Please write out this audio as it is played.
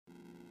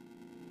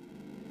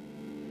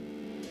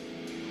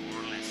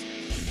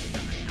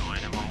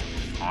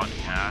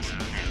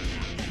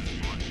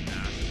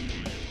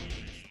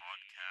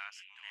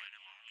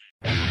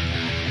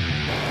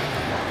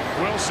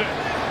Wilson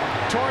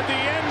toward the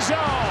end zone.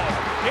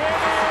 It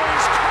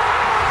is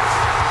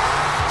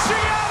caught!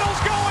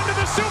 Seattle's going to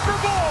the Super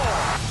Bowl!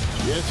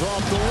 It's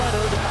off to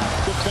Leonard,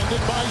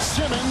 defended by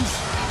Simmons.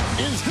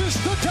 Is this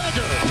the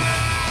dagger?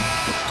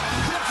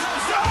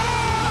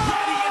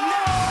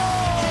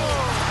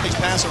 His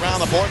pass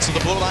around the board to the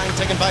blue line,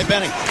 taken by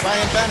Benning.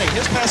 Ryan Benning,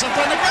 his pass in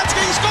front of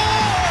Gretzky,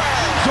 scores!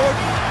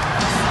 Jordan,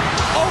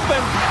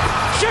 open,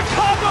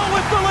 Chicago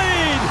with the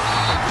lead!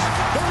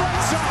 The Red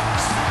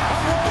Sox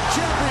are world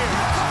champions.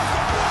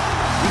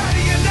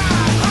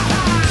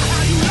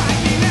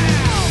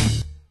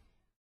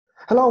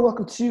 Hello,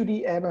 welcome to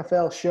the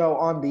NFL show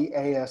on the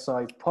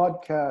ASI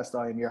podcast.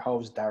 I am your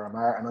host, Darren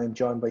Marr, and I'm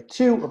joined by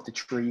two of the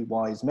three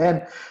wise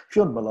men,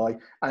 Fionn Malloy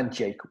and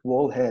Jake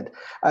Woolhead.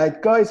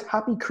 Guys,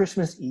 happy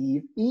Christmas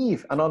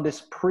Eve. And on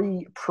this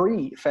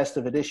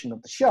pre-festive edition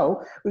of the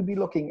show, we'll be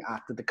looking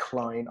at the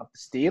decline of the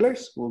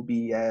Steelers. We'll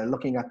be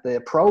looking at the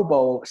Pro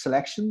Bowl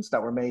selections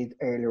that were made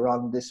earlier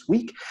on this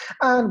week.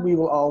 And we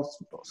will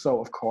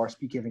also, of course,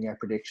 be giving our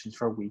predictions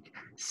for week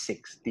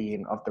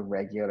 16 of the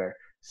regular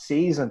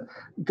season.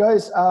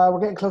 Guys, we're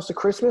getting close to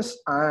Christmas,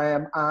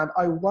 and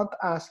I want to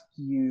ask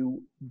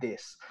you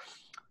this.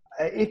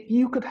 If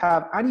you could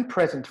have any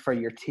present for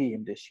your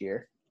team this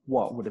year,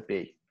 what would it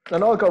be?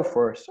 And I'll go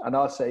first, and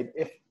I'll say,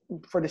 if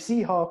for the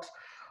Seahawks,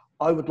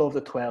 I would love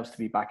the 12s to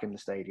be back in the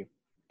stadium.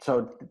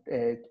 So,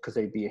 because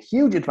they'd be a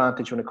huge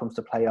advantage when it comes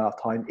to playoff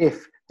time.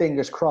 If,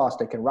 fingers crossed,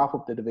 they can wrap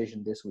up the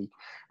division this week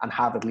and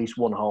have at least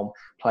one home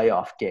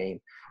playoff game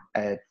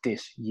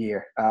this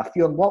year.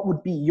 Fionn, what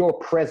would be your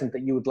present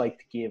that you would like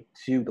to give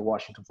to the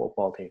Washington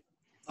football team?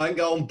 I'm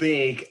going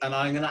big, and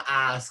I'm going to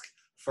ask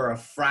for a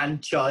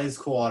franchise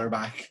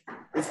quarterback.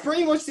 It's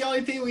pretty much the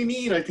only thing we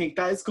need. I think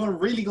that is going to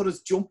really good us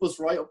jump us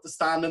right up the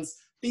standings.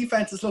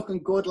 Defense is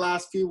looking good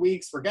last few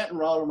weeks. We're getting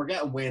rolling, we're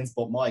getting wins,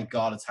 but my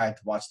God, it's hard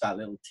to watch that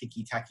little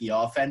ticky-tacky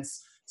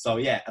offense. So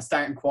yeah, a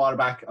starting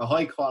quarterback, a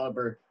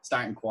high-caliber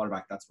starting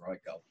quarterback, that's where I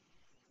go.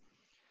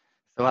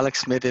 So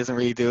Alex Smith isn't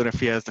really doing it if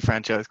he has the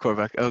franchise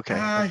quarterback. Okay.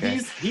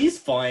 He's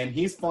fine.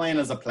 He's fine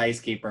as a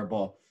placekeeper,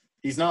 but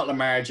he's not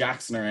Lamar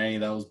Jackson or any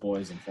of those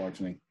boys,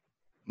 unfortunately.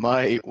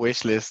 My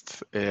wish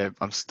list,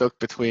 I'm stuck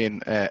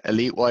between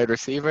elite wide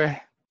receiver.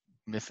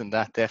 Missing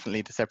that,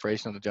 definitely. The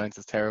separation of the Giants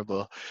is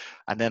terrible.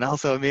 And then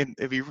also, I mean,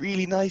 it'd be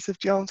really nice if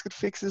Jones could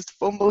fix his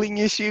fumbling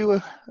issue.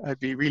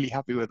 I'd be really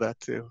happy with that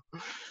too.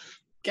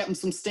 Get him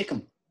some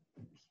stickum.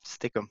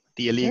 Stick him,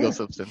 the illegal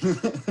substance.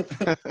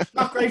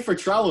 Not great for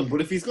throwing, but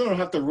if he's going to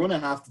have to run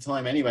it half the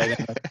time anyway,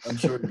 then I'm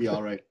sure it'll be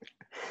all right.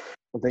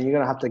 But then you're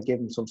going to have to give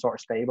him some sort of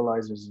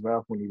stabilizers as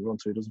well when he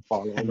runs so he doesn't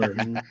fall over.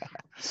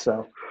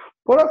 So,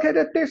 but okay,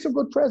 there's some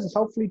good presents.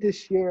 Hopefully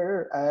this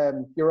year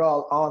you're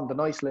all on the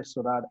nice list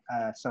so that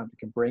Santa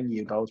can bring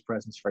you those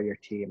presents for your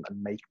team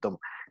and make them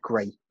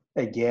great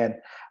again.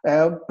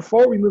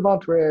 Before we move on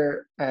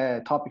to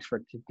our topics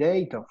for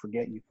today, don't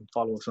forget you can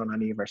follow us on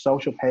any of our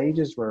social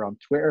pages. We're on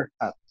Twitter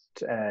at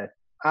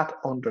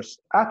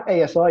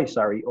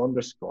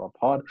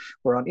ASI_pod.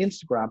 We're on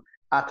Instagram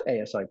at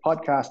ASI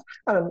Podcast.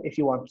 And if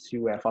you want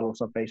to follow us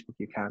on Facebook,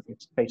 you can.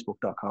 It's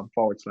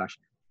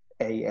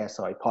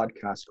facebook.com/ASI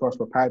Podcast. Of course,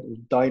 we're part of the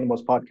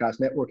Dynamo's Podcast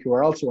Network, who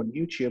are also on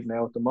YouTube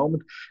now at the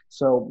moment.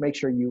 So make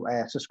sure you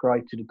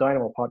subscribe to the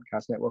Dynamo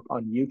Podcast Network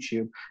on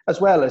YouTube, as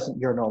well as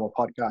your normal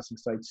podcasting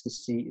sites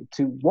to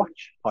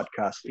watch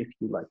podcasts if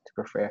you like to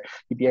prefer.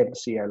 You'll be able to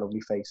see our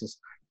lovely faces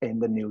in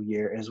the new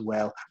year as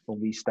well when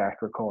we start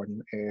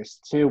recording ours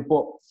too.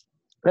 But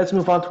let's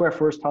move on to our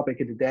first topic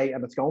of the day,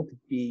 and it's going to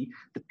be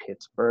the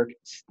Pittsburgh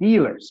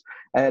Steelers.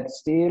 The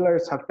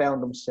Steelers have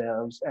found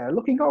themselves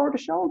looking over the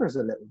shoulders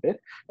a little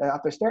bit.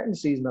 After starting the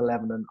season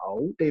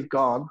 11-0, they've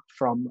gone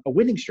from a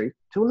winning streak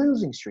to a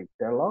losing streak.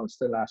 They lost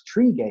their last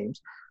 3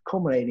 games,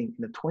 culminating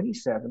in a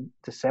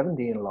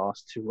 27-17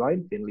 loss to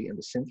Ryan Finley and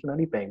the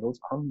Cincinnati Bengals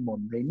on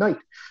Monday night.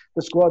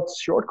 The squad's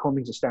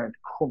shortcomings are starting to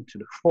come to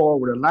the fore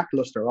with a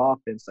lackluster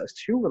offense that is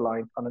too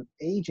reliant on an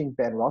aging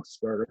Ben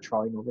Roethlisberger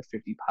throwing over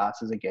 50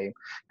 passes a game,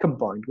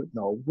 combined with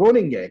no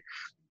running game.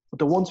 But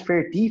the once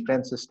fair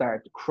defense has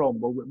started to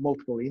crumble with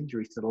multiple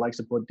injuries to the likes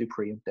of Bud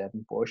Dupree and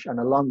Devin Bush,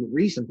 and along with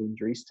recent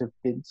injuries to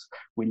Vince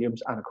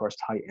Williams and, of course,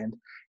 tight end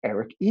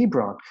Eric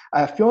Ebron.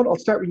 Fionn, I'll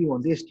start with you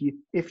on this.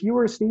 If you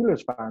were a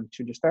Steelers fan,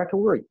 should you start to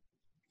worry?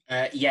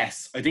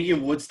 Yes, I think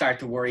you would start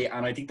to worry,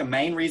 and I think the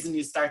main reason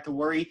you start to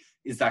worry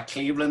is that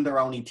Cleveland are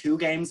only 2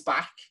 games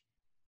back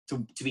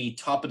to be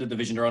top of the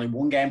division. They're only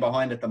 1 game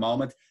behind at the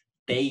moment.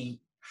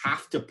 They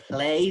have to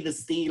play the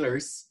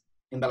Steelers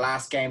in the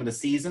last game of the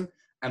season.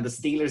 And the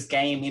Steelers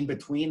game in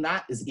between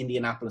that is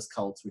Indianapolis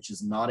Colts, which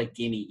is not a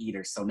gimme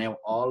either. So now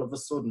all of a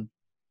sudden,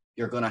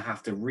 you're going to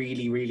have to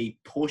really, really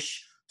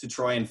push to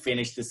try and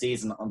finish the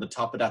season on the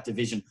top of that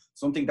division.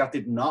 Something that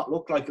did not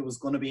look like it was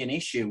going to be an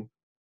issue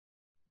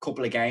a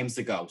couple of games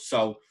ago.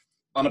 So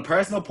on a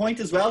personal point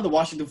as well, the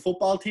Washington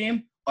football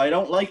team, I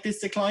don't like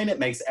this decline. It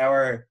makes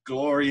our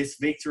glorious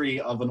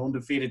victory of an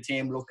undefeated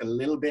team look a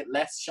little bit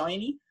less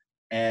shiny.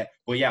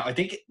 But yeah, I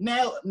think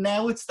now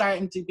it's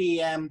starting to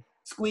be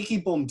squeaky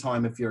bum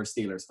time if you're a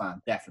Steelers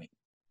fan, definitely.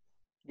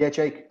 Yeah,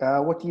 Jake,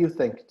 what do you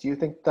think? Do you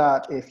think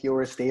that if you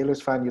were a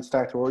Steelers fan, you'd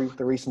start to worry with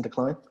the recent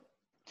decline?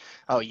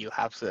 Oh, you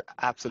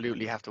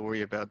absolutely have to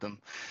worry about them.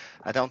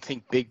 I don't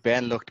think Big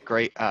Ben looked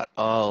great at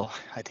all.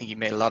 I think he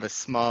made a lot of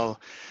small,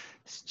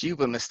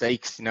 stupid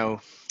mistakes. You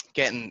know,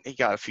 he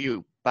got a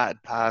few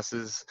bad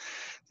passes,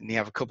 and he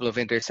have a couple of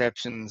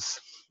interceptions.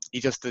 He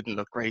just didn't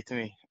look great to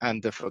me.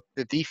 And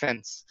the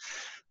defense,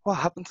 what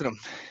happened to them?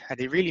 Are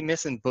they really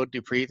missing Bud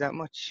Dupree that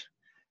much?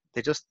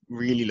 They just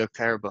really look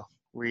terrible.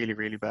 Really,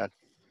 really bad.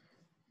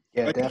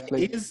 Yeah,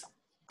 definitely.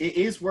 It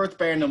is worth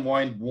bearing in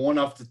mind one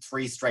of the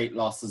 3 straight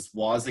losses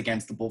was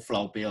against the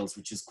Buffalo Bills,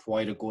 which is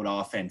quite a good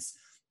offense.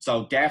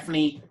 So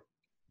definitely,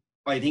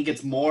 I think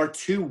it's more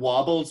 2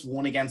 wobbles,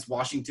 one against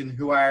Washington,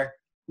 who are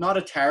not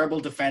a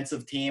terrible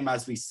defensive team,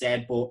 as we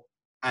said,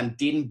 and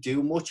didn't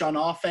do much on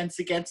offense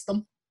against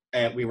them.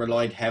 We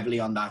relied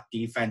heavily on that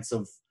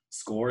defensive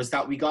scores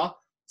that we got.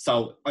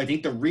 So I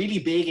think the really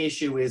big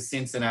issue is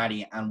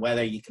Cincinnati and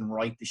whether you can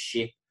right the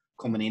ship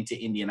coming into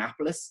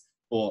Indianapolis.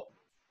 But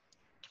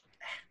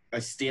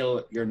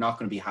you're not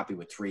going to be happy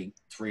with three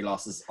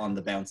losses on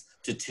the bounce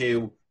to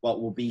 2 what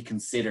will be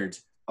considered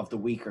of the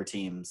weaker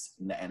teams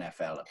in the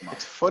NFL at the moment.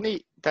 It's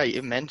funny that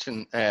you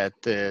mentioned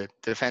the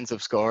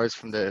defensive scores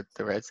from the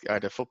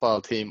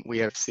football team. We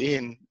have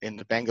seen in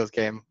the Bengals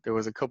game, there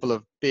was a couple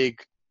of big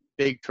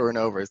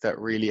turnovers that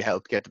really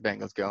helped get the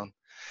Bengals going.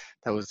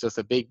 That was just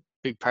a big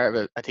part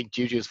of it. I think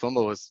Juju's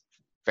fumble was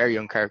very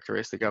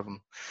uncharacteristic of him.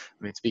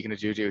 I mean, speaking of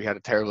Juju, he had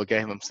a terrible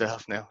game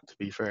himself now, to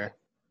be fair.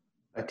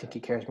 I think he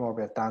cares more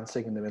about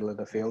dancing in the middle of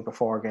the field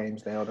before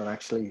games now than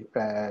actually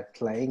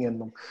playing in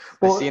them.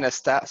 But, I seen a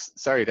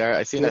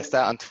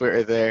stat on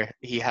Twitter there.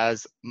 He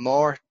has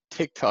more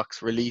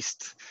TikToks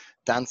released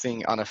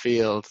dancing on a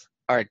field,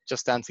 or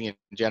just dancing in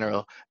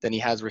general, than he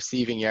has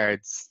receiving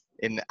yards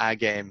in a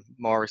game.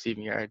 More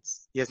receiving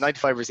yards. He has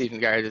 95 receiving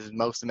yards. Is the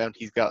most amount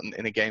he's gotten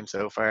in a game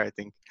so far, I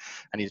think.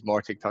 And he's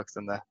more TikToks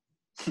than that.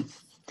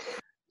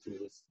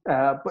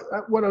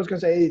 But what I was going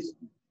to say is,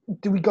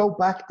 do we go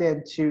back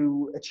then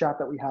to a chat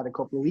that we had a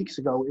couple of weeks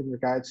ago in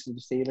regards to the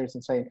Steelers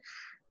and saying,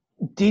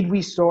 did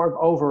we sort of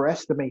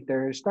overestimate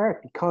their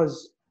start?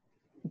 Because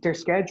their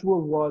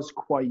schedule was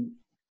quite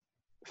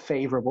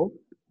favourable.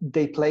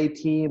 They played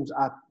teams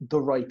at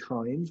the right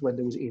times when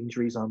there was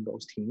injuries on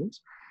those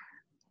teams.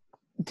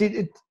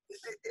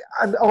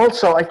 And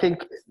also, I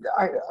think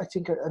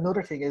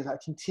another thing is, I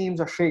think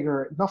teams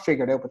are not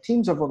figured out, but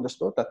teams have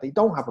understood that they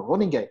don't have a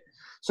running game.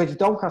 So you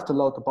don't have to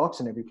load the box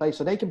in every play.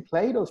 So they can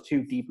play those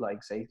 2 deep lying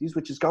safeties,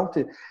 which is going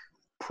to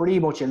pretty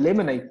much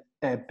eliminate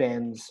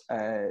Ben's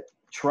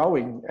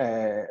throwing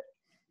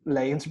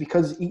lanes,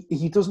 because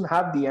he doesn't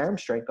have the arm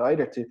strength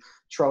either to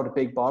throw the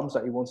big bombs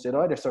that he once did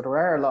either. So there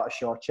are a lot of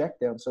short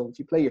checkdowns. So if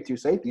you play your 2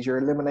 safeties, you're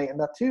eliminating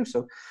that too.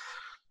 So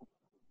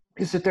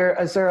is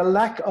there a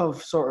lack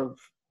of sort of,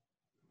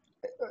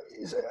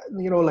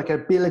 like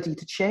ability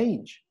to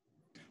change?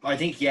 I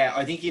think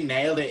you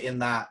nailed it in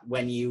that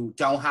when you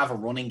don't have a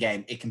running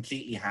game, it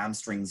completely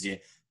hamstrings you.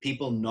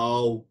 People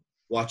know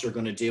what you're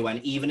going to do.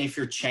 And even if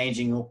you're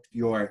changing up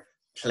your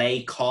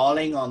play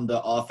calling on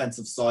the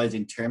offensive side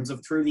in terms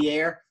of through the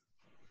air,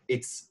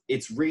 it's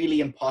really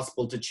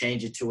impossible to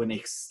change it to an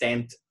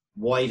extent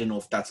wide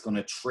enough that's going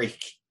to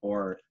trick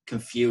or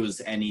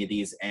confuse any of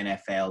these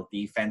NFL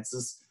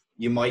defenses.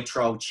 You might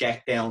throw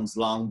checkdowns,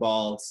 long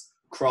balls,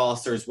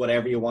 crossers,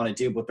 whatever you want to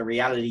do. But the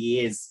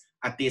reality is,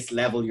 at this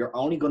level, you're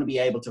only going to be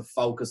able to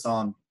focus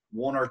on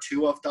 1 or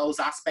 2 of those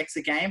aspects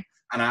a game.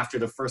 And after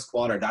the first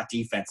quarter, that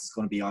defense is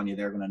going to be on you.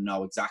 They're going to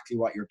know exactly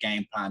what your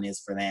game plan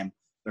is for them.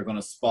 They're going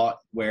to spot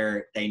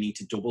where they need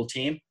to double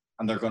team,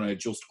 and they're going to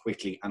adjust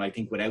quickly. And I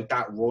think without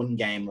that run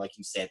game, like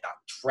you said, that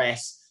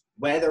threat,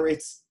 whether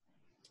it's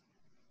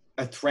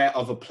a threat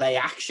of a play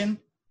action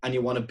and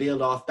you want to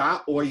build off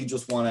that, or you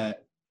just want to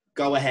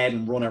go ahead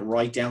and run it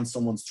right down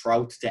someone's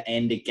throat to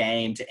end a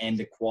game, to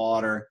end a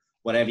quarter,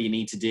 whatever you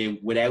need to do.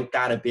 Without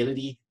that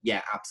ability,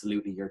 yeah,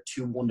 absolutely, you're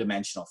too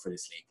one-dimensional for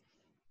this league.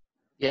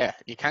 Yeah,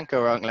 you can't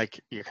go wrong. Like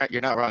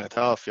you're not wrong at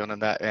all, Fionn, on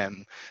that.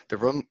 The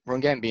run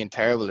game being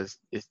terrible is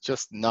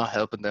just not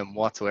helping them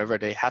whatsoever.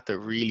 They had to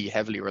really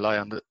heavily rely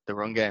on the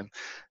run game.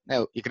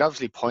 Now, you could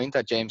obviously point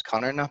at James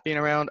Conner not being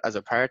around as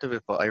a part of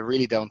it, but I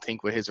really don't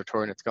think with his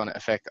return it's going to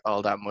affect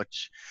all that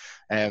much.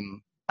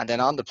 And then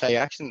on the play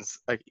actions,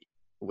 like,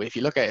 if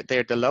you look at it,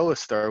 they're the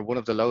lowest, or one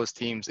of the lowest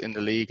teams in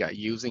the league at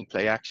using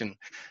play action.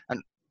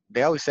 And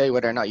they always say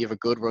whether or not you have a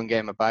good run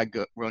game, a bad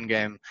run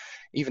game,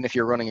 even if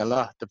you're running a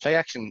lot, the play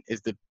action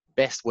is the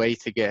best way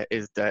to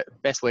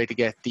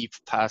get deep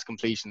pass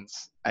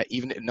completions.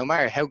 Even no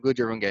matter how good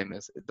your run game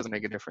is, it doesn't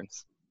make a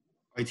difference.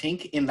 I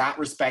think in that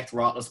respect,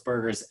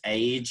 Roethlisberger's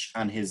age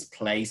and his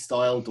play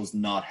style does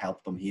not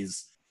help them.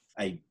 He's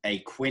a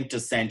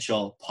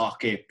quintessential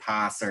pocket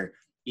passer.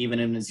 Even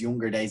in his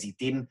younger days, he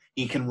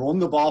can run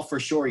the ball for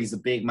sure. He's a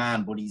big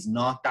man, but he's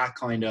not that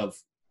kind of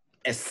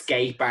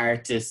escape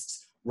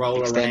artist,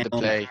 roll around,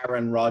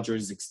 Aaron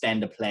Rodgers,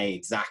 extend a play.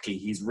 Exactly.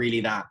 He's really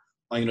that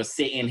I'm going to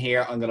sit in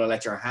here, I'm going to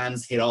let your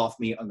hands hit off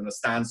me, I'm going to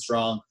stand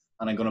strong,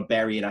 and I'm going to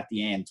bury it at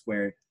the end,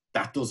 where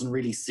that doesn't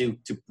really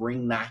suit to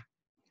bring that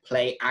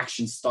play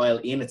action style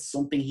in. It's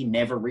something he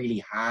never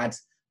really had.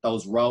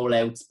 Those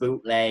rollouts,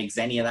 bootlegs,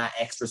 any of that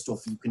extra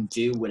stuff you can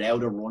do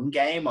without a run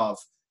game of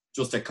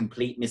just a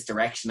complete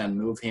misdirection and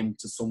move him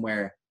to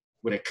somewhere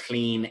with a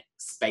clean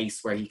space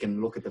where he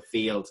can look at the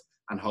field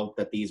and hope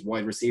that these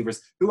wide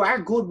receivers, who are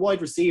good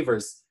wide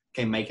receivers,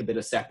 can make a bit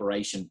of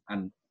separation.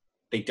 And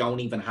they don't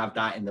even have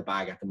that in the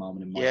bag at the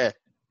moment. In my opinion.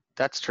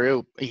 That's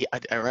true.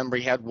 I remember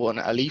he had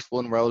at least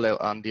one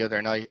rollout on the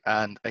other night,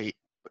 and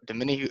the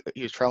minute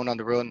he was thrown on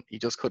the run, he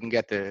just couldn't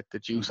get the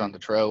juice on the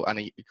throw, and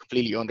he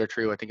completely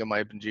underthrew. I think it might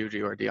have been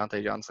Juju or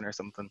Deontay Johnson or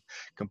something.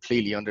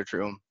 Completely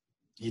underthrew him.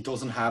 He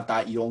doesn't have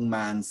that young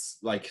man's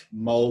like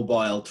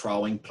mobile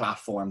throwing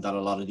platform that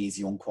a lot of these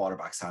young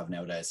quarterbacks have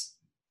nowadays.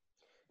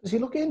 Does he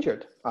look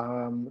injured?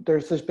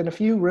 There's been a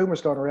few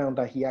rumors going around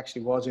that he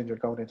actually was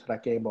injured going into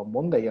that game on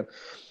Monday, and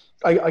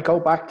I go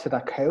back to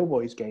that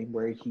Cowboys game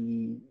where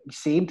he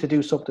seemed to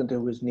do something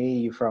to his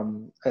knee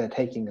from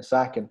taking a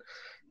sack, and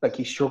like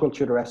he struggled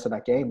through the rest of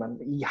that game, and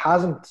he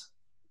hasn't.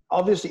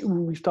 Obviously,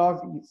 we've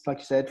talked, like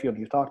you said, Fiona,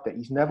 you've talked that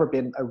he's never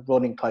been a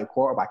running type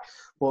quarterback,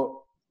 but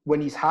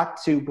when he's had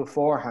to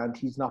beforehand,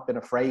 he's not been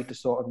afraid to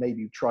sort of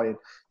maybe try and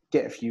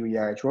get a few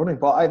yards running.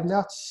 But I've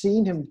not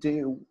seen him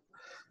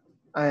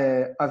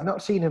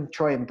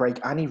try and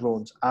break any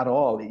runs at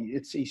all.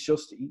 He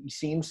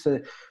seems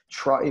to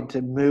try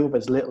to move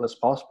as little as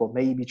possible,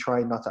 maybe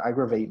trying not to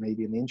aggravate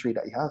maybe an injury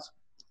that he has.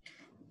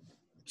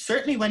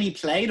 Certainly when he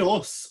played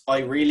us, I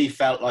really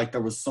felt like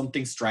there was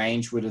something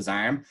strange with his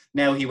arm.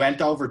 Now, he went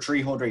over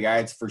 300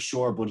 yards for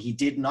sure, but he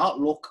did not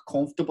look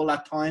comfortable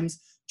at times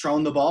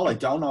throwing the ball. I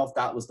don't know if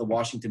that was the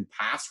Washington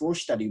pass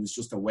rush that he was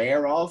just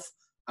aware of,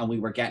 and we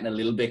were getting a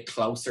little bit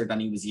closer than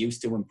he was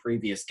used to in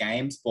previous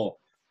games. But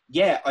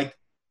yeah,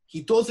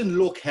 he doesn't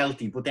look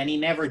healthy, but then he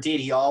never did.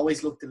 He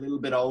always looked a little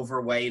bit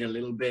overweight, a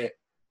little bit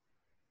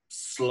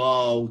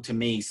slow to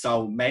me.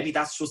 So maybe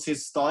that's just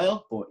his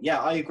style. But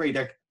yeah, I agree.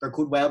 There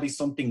could well be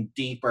something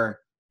deeper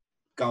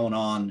going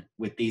on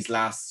with these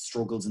last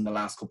struggles in the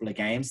last couple of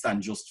games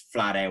than just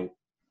flat out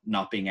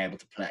not being able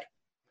to play.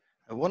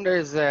 I wonder,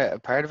 is a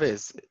part of it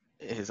is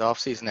his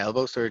off-season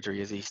elbow surgery?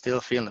 Is he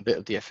still feeling a bit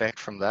of the effect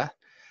from that?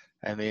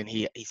 I mean,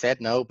 he said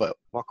no, but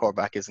what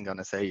quarterback isn't going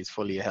to say he's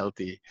fully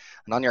healthy?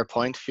 And on your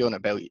point, Fiona,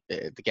 about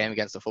the game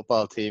against the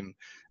football team,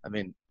 I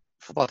mean,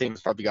 football team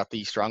has probably got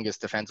the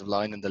strongest defensive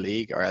line in the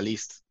league, or at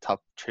least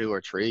top 2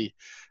 or 3.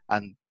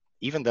 And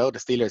even though the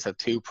Steelers have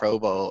 2 Pro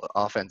Bowl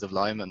offensive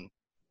linemen,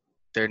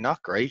 they're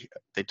not great.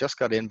 They just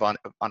got in on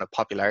a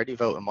popularity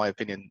vote, in my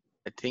opinion.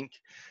 I think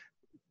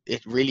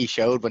it really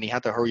showed when he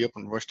had to hurry up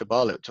and rush the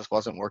ball. It just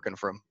wasn't working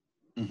for him.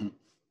 Mm-hmm.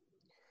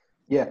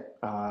 Yeah,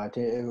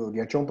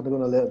 you're jumping the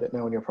gun a little bit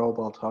now in your Pro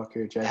Bowl talk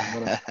here, Jay.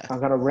 I'm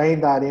gonna rein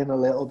that in a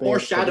little bit.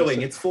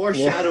 Foreshadowing. It's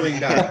foreshadowing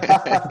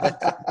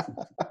that.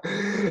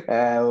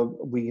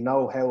 We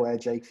know how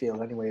Jake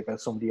feels anyway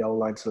about some of the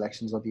O-line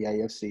selections of the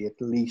AFC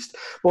at least.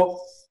 But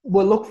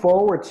we'll look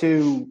forward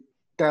to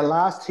their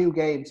last 2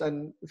 games.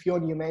 And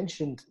Fiona, you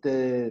mentioned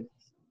the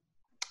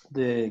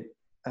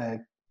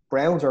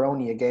Browns are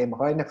only a game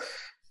behind now.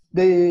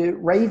 The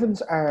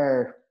Ravens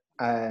are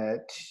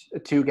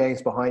 2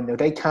 games behind now.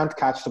 They can't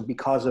catch them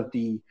because of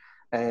the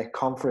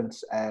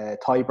conference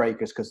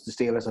tiebreakers, because the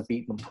Steelers have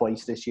beaten them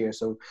twice this year,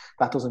 so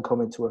that doesn't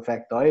come into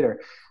effect either.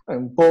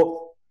 But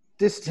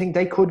this thing,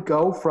 they could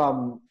go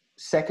from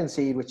 2nd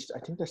seed, which I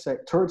think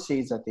they're 3rd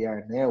seeds that they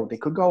are now. They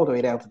could go all the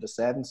way down to the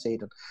 7th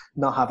seed and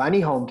not have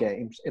any home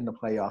games in the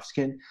playoffs.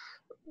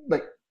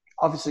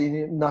 Obviously,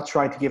 not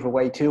trying to give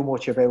away too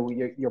much about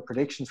your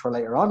predictions for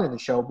later on in the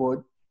show,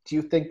 but do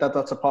you think that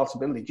that's a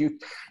possibility?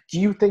 Do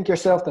you think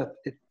yourself that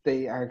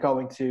they are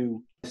going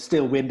to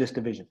still win this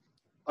division?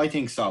 I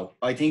think so.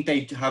 I think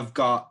they have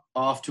got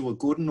off to a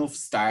good enough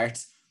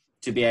start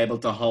to be able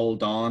to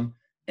hold on.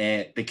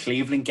 The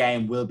Cleveland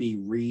game will be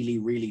really,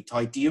 really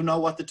tight. Do you know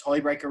what the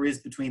tiebreaker is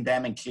between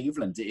them and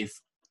Cleveland?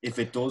 If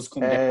it does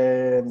come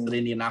down to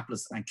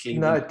Indianapolis and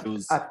Cleveland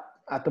does...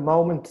 At the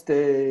moment,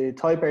 the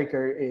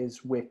tiebreaker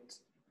is with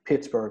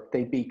Pittsburgh.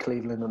 They beat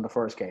Cleveland in the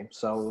first game,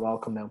 so it'll all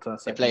come down to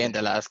that. They play in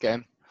the last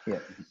game. Yeah.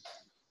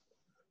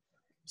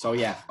 So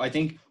yeah, I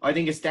think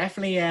it's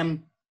definitely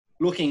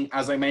looking,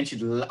 as I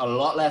mentioned, a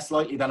lot less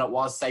likely than it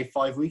was, say,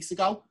 5 weeks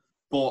ago.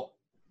 But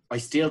I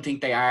still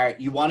think they are.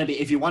 If you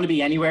want to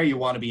be anywhere, you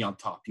want to be on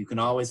top. You can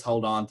always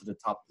hold on to the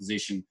top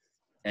position.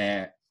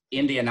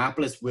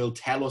 Indianapolis will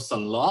tell us a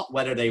lot,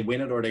 whether they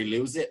win it or they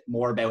lose it,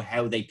 more about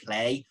how they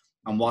play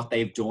and what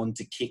they've done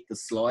to kick the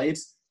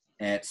slides.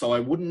 So I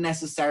wouldn't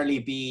necessarily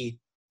be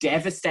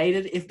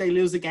devastated if they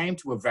lose a game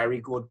to a very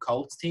good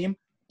Colts team.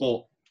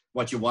 But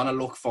what you want to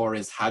look for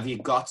is, have you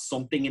got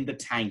something in the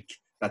tank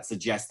that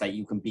suggests that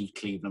you can beat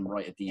Cleveland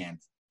right at the end?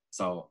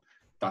 So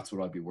that's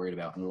what I'd be worried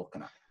about and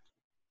looking at.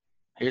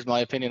 Here's my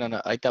opinion on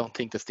it. I don't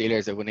think the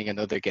Steelers are winning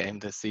another game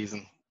this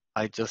season.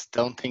 I just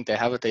don't think they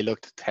have it. They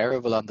looked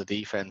terrible on the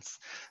defense.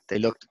 They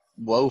looked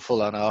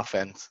woeful on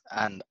offense.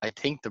 And I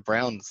think the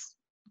Browns,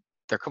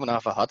 they're coming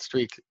off a hot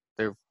streak.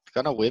 They're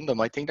going to win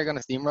them. I think they're going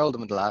to steamroll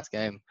them in the last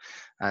game.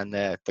 And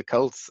the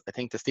Colts, I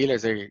think the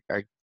Steelers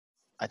are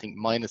I think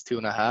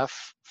 -2.5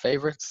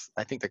 favorites.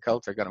 I think the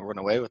Colts are going to run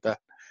away with that.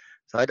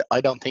 So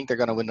I don't think they're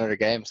going to win another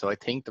game. So I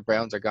think the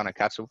Browns are going to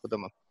catch up with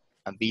them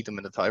and beat them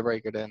in the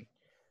tiebreaker then.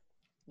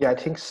 Yeah, I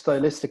think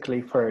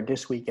stylistically for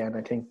this weekend,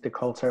 I think the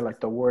Colts are like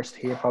the worst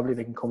here probably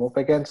they can come up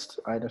against.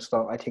 I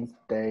think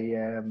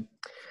the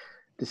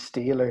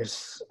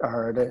Steelers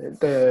are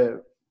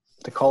the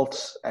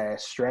Colts'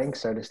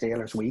 strengths are the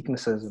Steelers'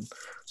 weaknesses, and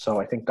so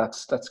I think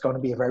that's going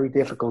to be a very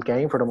difficult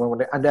game for them.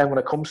 And then when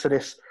it comes to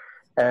this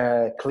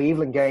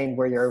Cleveland game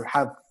where you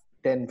have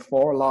then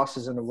 4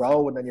 losses in a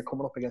row, and then you're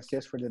coming up against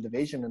this for the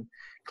division, and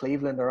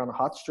Cleveland are on a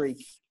hot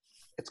streak,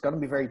 it's going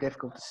to be very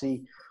difficult to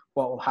see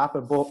what will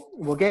happen. But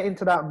we'll get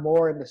into that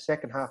more in the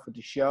second half of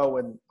the show,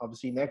 and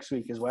obviously next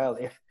week as well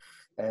if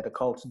the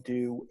Colts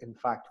do in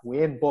fact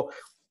win. But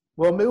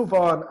we'll move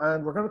on,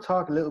 and we're going to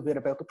talk a little bit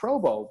about the Pro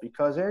Bowl,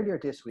 because earlier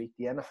this week,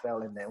 the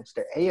NFL announced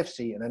their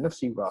AFC and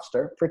NFC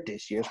roster for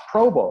this year's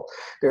Pro Bowl.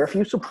 There are a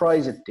few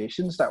surprise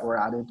additions that were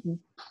added,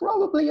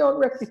 probably on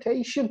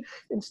reputation,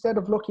 instead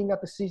of looking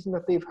at the season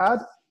that they've had.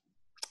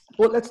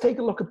 But let's take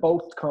a look at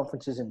both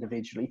conferences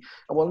individually,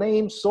 and we'll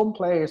name some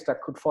players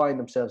that could find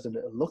themselves a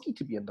little lucky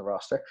to be in the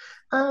roster,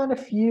 and a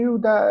few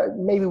that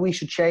maybe we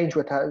should change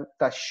with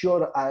that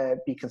should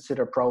be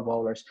considered Pro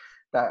Bowlers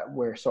that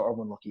we're sort of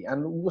unlucky.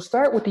 And we'll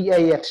start with the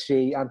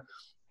AFC, and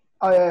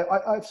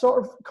I've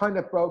sort of kind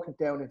of broken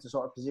it down into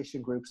sort of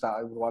position groups that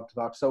I would want to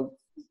talk. So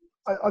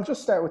I'll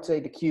just start with, say,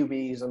 the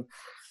QBs, and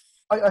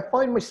I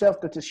find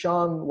myself that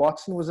Deshaun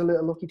Watson was a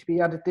little lucky to be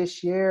added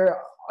this year.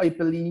 I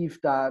believe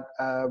that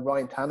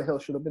Ryan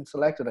Tannehill should have been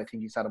selected. I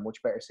think he's had a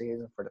much better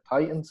season for the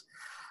Titans.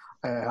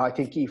 I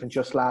think even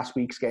just last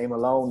week's game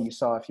alone, you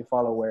saw, if you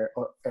follow our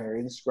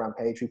Instagram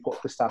page, we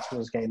put the stats from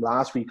his game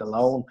last week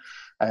alone.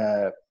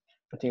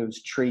 I think it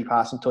was 3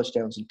 passing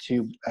touchdowns and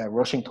 2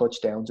 rushing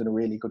touchdowns in a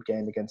really good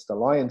game against the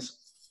Lions.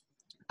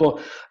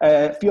 But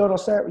Fiona, I'll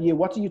start with you.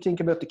 What do you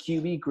think about the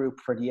QB group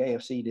for the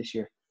AFC this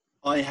year?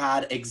 I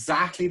had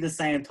exactly the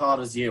same thought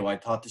as you. I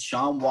thought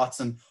Deshaun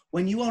Watson,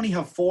 when you only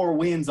have 4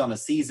 wins on a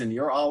season,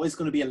 you're always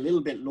going to be a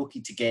little bit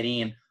lucky to get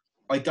in.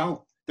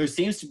 There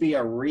seems to be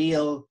a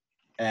real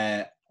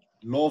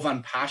love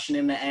and passion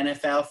in the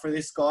NFL for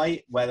this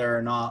guy, whether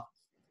or not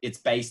it's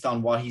based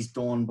on what he's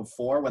done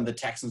before when the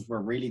Texans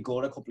were really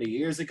good a couple of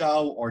years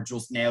ago, or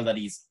just now that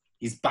he's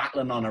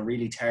battling on a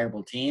really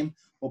terrible team.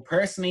 But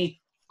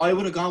personally, I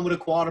would have gone with a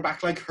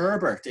quarterback like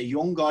Herbert, a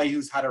young guy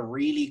who's had a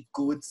really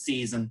good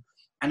season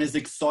and is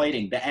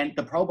exciting.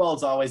 The Pro Bowl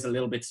is always a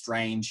little bit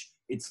strange.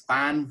 It's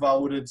fan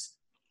voted,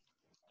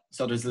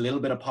 so there's a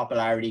little bit of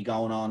popularity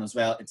going on as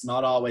well. It's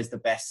not always the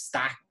best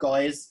stack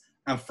guys.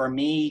 And for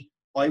me,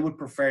 I would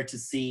prefer to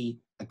see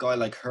a guy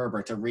like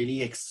Herbert, a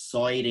really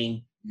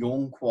exciting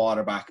young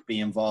quarterback, be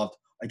involved.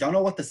 I don't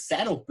know what the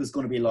setup is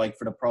going to be like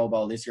for the Pro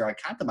Bowl this year. I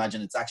can't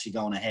imagine it's actually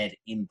going ahead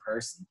in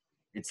person.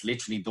 It's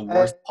literally the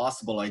worst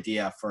possible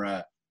idea for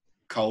a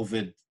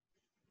COVID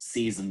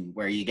season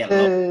where you get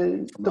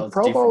love from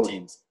those different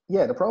teams.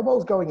 Yeah, the Pro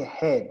Bowl's going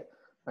ahead,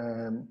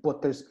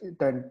 but there's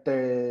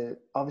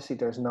obviously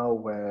there's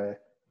no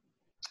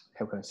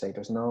how can I say,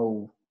 there's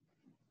no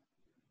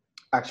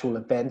actual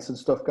events and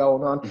stuff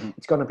going on. Mm-hmm.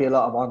 It's going to be a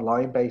lot of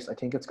online based. I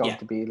think it's going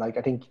to be like,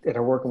 I think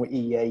they're working with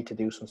EA to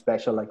do some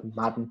special like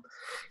Madden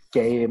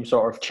game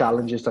sort of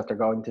challenges that they're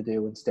going to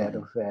do instead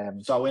of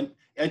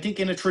I think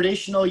in a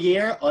traditional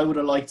year, I would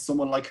have liked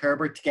someone like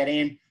Herbert to get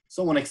in,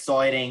 someone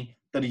exciting.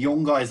 That the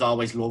young guys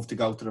always love to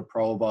go to the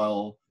Pro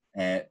Bowl.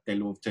 They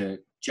love to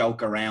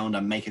joke around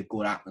and make a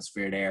good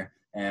atmosphere there.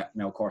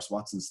 Now, of course,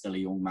 Watson's still a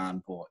young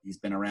man, but he's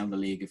been around the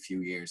league a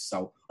few years.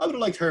 So I would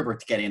have liked Herbert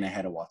to get in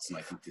ahead of Watson,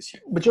 I think, this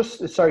year. But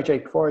sorry,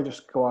 Jake, before I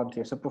just go on to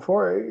you. So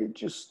before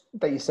just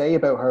that you say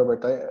about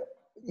Herbert,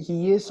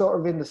 he is sort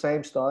of in the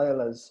same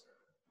style as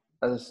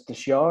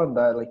Deshaun,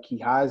 that like he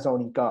has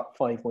only got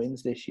 5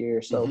 wins this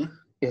year. So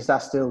is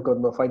that still good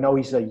enough? I know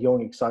he's a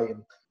young,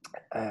 exciting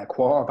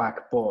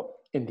quarterback, but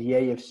in the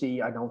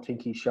AFC, I don't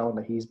think he's shown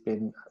that he's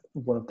been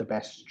one of the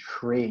best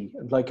 3.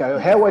 I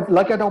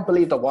don't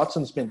believe that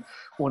Watson's been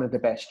one of the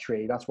best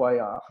 3. That's why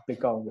I've been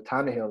going with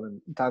Tannehill,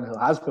 and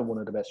Tannehill has been one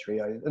of the best 3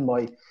 in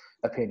my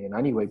opinion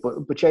anyway.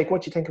 But Jake,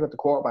 what do you think about the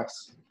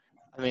quarterbacks?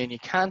 I mean, you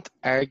can't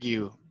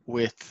argue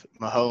with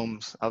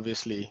Mahomes,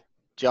 obviously.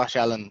 Josh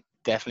Allen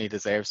definitely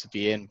deserves to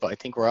be in, but I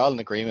think we're all in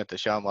agreement that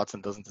Deshaun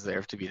Watson doesn't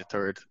deserve to be the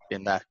 3rd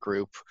in that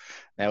group.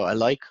 Now, I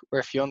like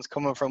where Fion's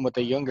coming from with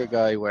the younger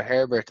guy, where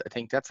Herbert, I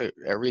think that's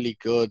a really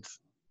good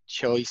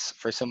choice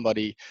for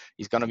somebody.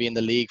 He's going to be in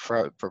the league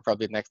for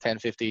probably the next 10,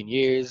 15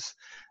 years.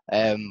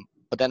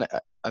 But then,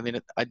 I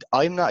mean,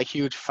 I'm not a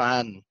huge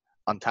fan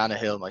on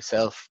Tannehill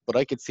myself, but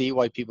I could see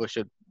why people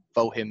should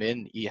vote him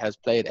in. He has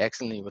played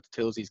excellently with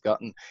the tools he's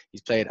gotten.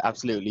 He's played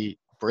absolutely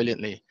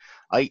brilliantly.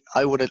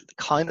 I would have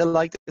kind of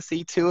liked to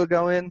see Tua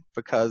go in,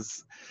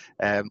 because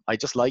I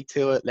just like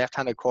Tua,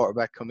 left-handed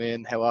quarterback, come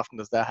in. How often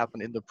does that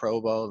happen in the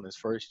Pro Bowl in his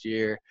first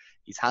year?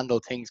 He's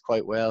handled things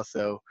quite well.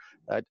 So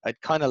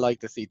I'd kind of like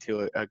to see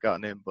Tua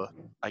gotten in, but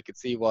I could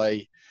see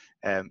why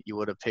you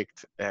would have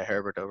picked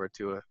Herbert over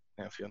Tua.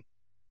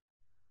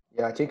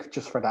 Yeah, I think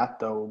just for that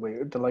though,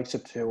 the likes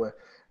of Tua,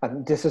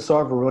 and this is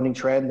sort of a running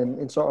trend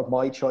in sort of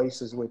my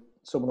choices with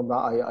some of them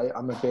that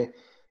I'm a bit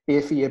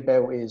iffy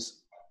about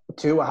is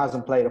Tua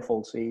hasn't played a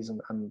full season,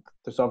 and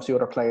there's obviously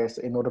other players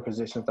in other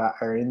positions that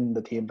are in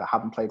the team that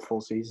haven't played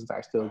full seasons that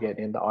are still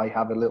getting in that I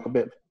have a little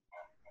bit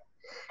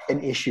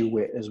an issue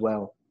with as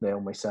well now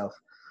myself.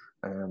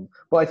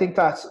 But I think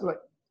that's like,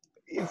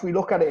 if we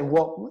look at it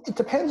it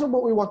depends on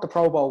what we want the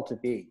Pro Bowl to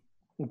be.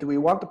 Do we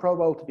want the Pro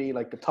Bowl to be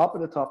like the top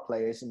of the top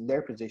players in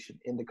their position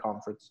in the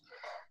conference?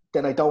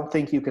 Then I don't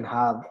think you can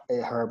have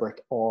a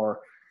Herbert or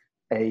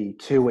a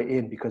Tua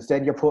in, because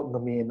then you're putting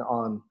them in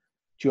on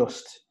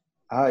just,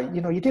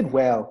 you did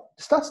well.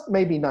 The stats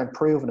maybe not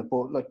improving it,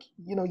 but like,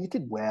 you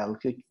did well.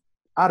 Like,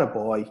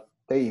 attaboy.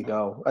 There you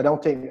go. I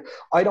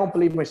don't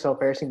believe myself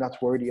personally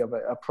that's worthy of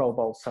a Pro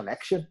Bowl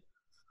selection.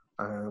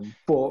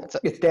 But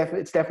it's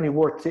definitely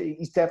worth.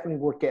 He's definitely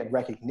worth getting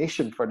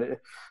recognition for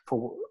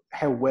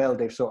how well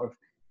they've sort of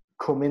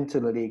come into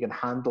the league and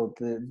handled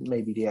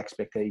maybe the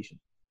expectation.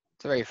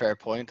 It's a very fair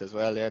point as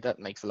well. Yeah, that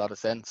makes a lot of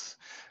sense.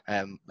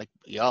 Like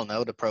you all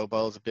know, the Pro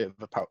Bowl is a bit of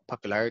a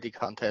popularity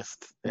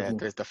contest.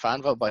 There's the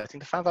fan vote, but I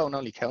think the fan vote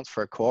only counts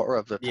for a quarter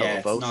of the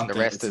total votes, and the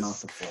rest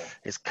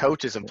is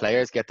coaches and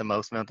players get the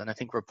most amount, and I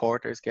think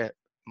reporters get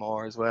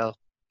more as well,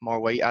 more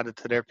weight added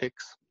to their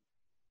picks.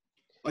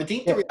 I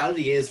think the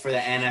reality is for the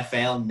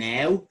NFL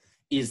now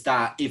is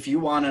that if you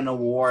want an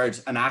award,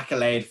 an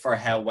accolade for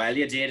how well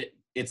you did,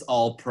 it's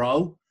all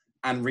pro.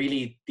 And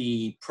really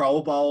the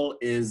Pro Bowl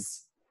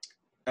is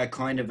a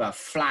kind of a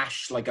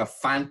flash, like a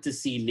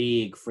fantasy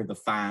league for the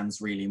fans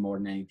really more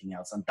than anything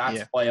else. And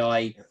that's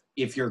why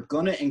if you're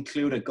going to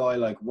include a guy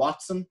like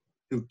Watson,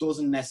 who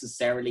doesn't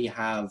necessarily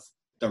have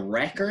the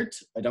record,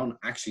 I don't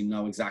actually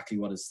know exactly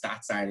what his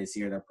stats are this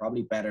year. They're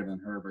probably better than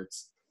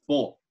Herbert's.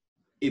 But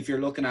if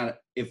you're looking at it,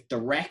 if the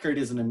record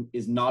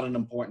is not an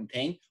important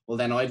thing, well,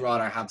 then I'd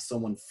rather have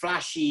someone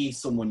flashy,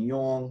 someone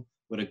young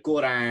with a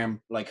good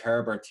arm like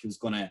Herbert, who's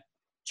going to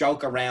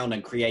joke around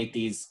and create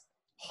these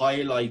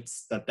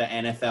highlights that the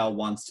NFL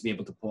wants to be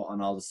able to put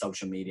on all the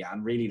social media.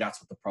 And really,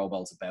 that's what the Pro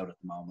Bowl's about at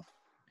the moment.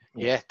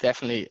 Yeah,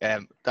 definitely.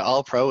 The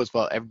All-Pro is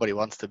what everybody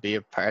wants to be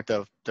a part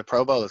of. The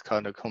Pro Bowl has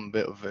kind of come a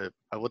bit of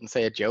I wouldn't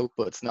say a joke,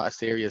 but it's not a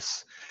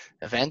serious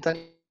event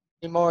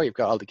anymore. You've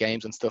got all the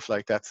games and stuff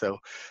like that. So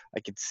I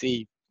could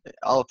see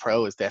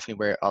All-Pro is definitely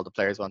where all the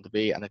players want to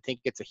be. And I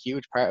think it's a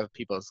huge part of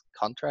people's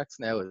contracts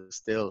now is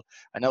still,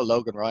 I know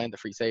Logan Ryan, the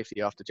free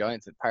safety off the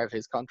Giants, and part of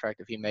his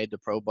contract, if he made the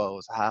Pro Bowl,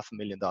 was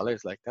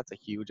 $500,000. Like, that's a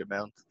huge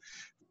amount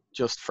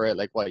just for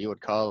like what you would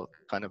call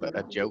kind of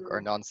a joke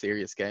or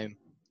non-serious game.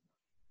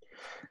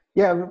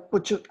 Yeah,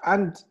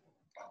 and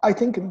I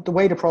think the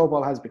way the Pro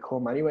Bowl has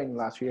become anyway in the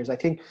last few years, I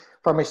think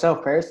for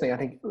myself personally, I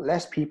think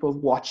less people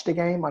watch the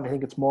game, and I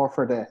think it's more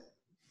for the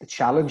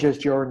challenges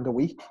during the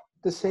week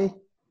to see.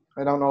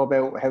 I don't know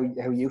about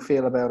how you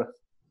feel about it.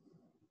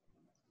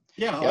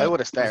 Yeah, I would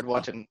have started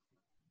watching.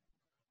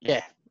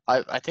 Yeah,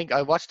 I think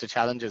I watched the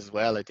challenges as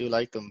well. I do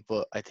like them,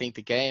 but I think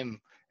the game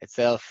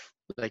itself,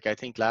 like I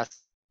think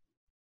last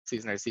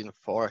season or season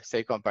before,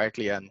 Saquon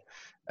Barkley and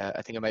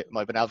I think it might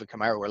have been Alvin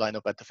Kamara were lined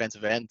up at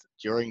defensive end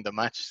during the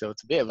match, so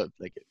it's a bit of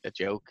a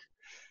joke.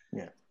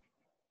 Yeah.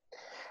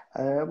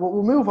 Well,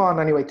 we'll move on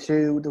anyway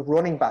to the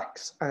running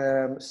backs.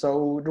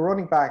 So the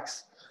running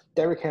backs: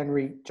 Derrick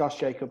Henry, Josh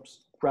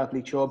Jacobs,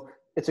 Bradley Chubb.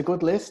 It's a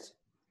good list.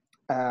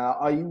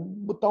 I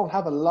don't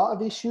have a lot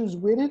of issues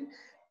with it.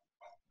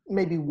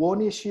 Maybe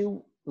one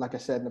issue, like I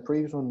said in the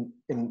previous one,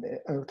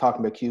 talking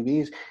about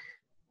QBs,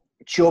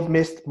 Chubb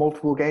missed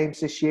multiple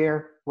games this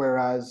year,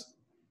 whereas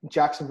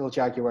Jacksonville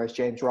Jaguars'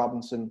 James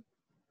Robinson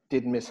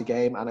didn't miss a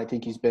game, and I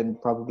think he's been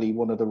probably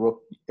one of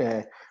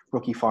the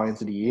rookie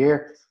finds of the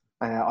year.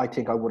 I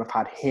think I would have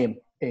had him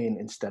in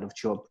instead of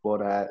Chubb.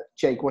 But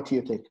Jake, what do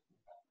you think?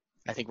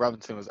 I think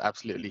Robinson was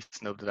absolutely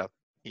snubbed it up.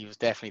 He was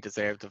definitely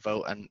deserved the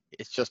vote, and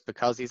it's just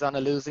because he's on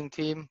a losing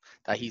team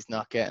that he's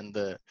not getting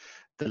the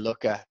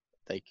look at.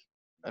 Like,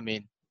 I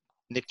mean,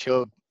 Nick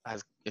Chubb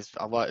is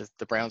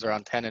the Browns are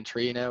on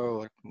 10-3 now,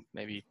 or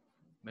maybe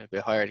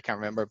higher. I can't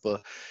remember,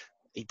 but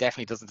he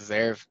definitely doesn't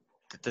deserve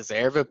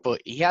it.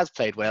 But he has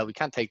played well. We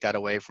can't take that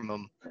away from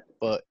him.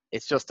 But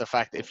it's just the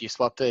fact that if you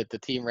swap the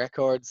team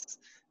records,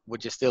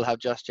 would you still have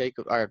Josh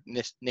Jacobs or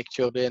Nick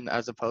Chubb in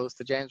as opposed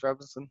to James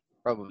Robinson?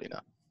 Probably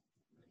not.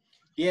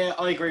 Yeah,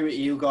 I agree with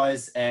you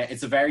guys.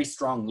 It's a very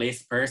strong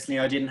list. Personally,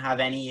 I didn't have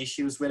any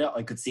issues with it.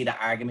 I could see the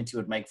argument you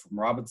would make from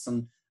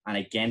Robinson and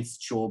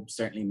against Chubb,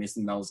 certainly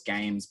missing those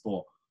games.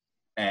 But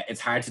it's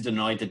hard to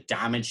deny the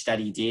damage that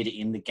he did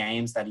in the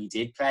games that he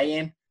did play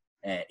in.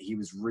 He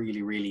was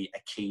really, really a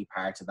key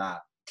part of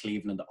that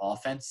Cleveland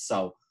offense.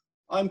 So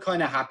I'm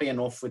kind of happy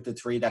enough with the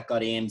three that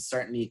got in.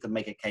 Certainly, you could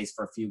make a case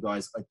for a few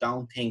guys. I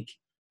don't think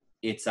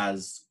it's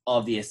as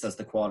obvious as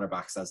the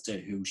quarterbacks as to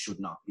who should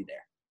not be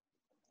there.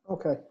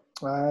 Okay.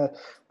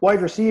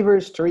 Wide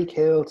receivers: Tyreek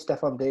Hill,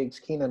 Stephon Diggs,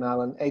 Keenan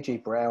Allen,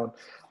 AJ Brown.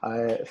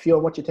 Fio,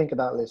 what do you think of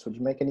that list? Would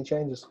you make any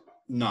changes?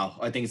 No,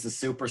 I think it's a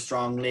super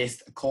strong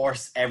list. Of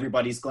course,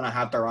 everybody's going to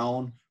have their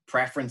own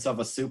preference of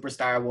a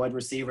superstar wide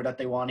receiver that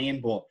they want in,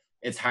 but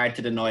it's hard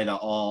to deny that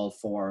all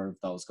four of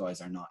those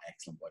guys are not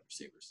excellent wide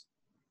receivers.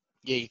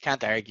 Yeah, you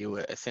can't argue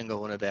with a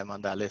single one of them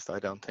on that list, I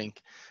don't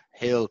think.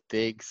 Hill,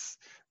 Diggs,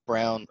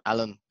 Brown,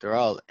 Allen, they're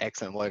all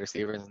excellent wide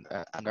receivers,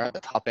 and they're at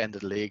the top end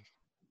of the league.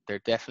 They're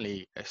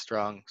definitely a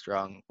strong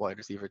wide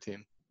receiver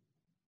team.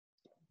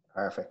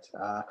 Perfect.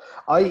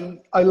 I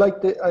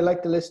like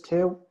the list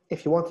too.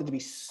 If you wanted to be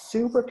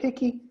super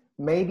picky,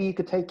 maybe you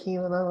could take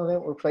Keenan Allen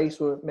out, replace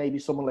with maybe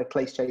someone like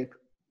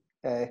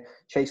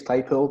Chase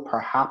Claypool,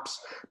 perhaps.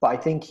 But I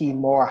think he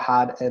more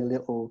had a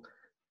little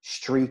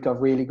streak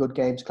of really good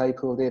games,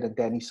 Claypool did, and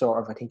then he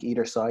sort of, I think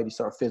either side, he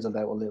sort of fizzled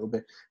out a little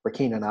bit, where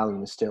Keenan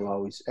Allen is still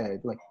always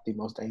like the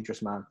most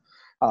dangerous man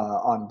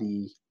on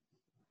the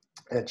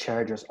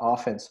Chargers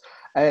offense.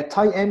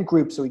 Tight end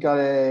group, so we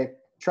got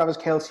Travis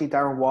Kelce,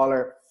 Darren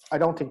Waller. I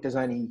don't think there's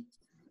any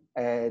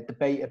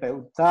debate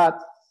about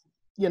that.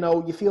 You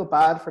know, you feel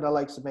bad for the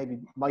likes of maybe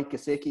Mike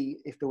Gesicki.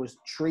 If there was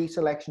 3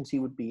 selections, he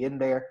would be in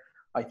there,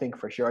 I think,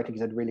 for sure. I think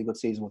he's had a really good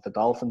season with the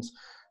Dolphins.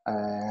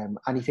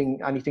 Anything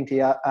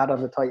to add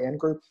on the tight end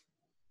group?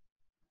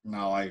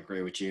 No, I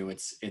agree with you.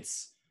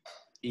 It's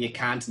you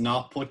can't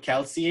not put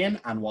Kelce in,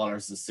 and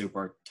Waller's a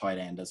super tight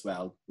end as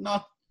well.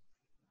 Not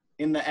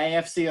in the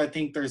AFC, I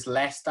think there's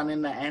less than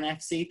in the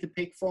NFC to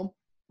pick from,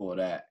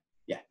 but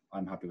yeah,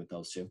 I'm happy with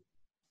those two.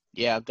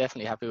 Yeah, I'm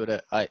definitely happy with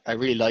it. I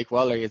really like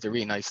Waller. He has a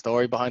really nice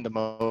story behind him,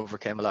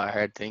 overcame a lot of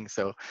hard things,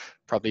 so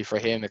probably for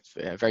him it's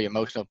a very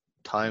emotional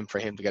time for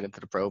him to get into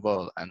the Pro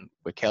Bowl. And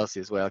with Kelce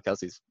as well,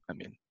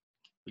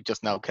 we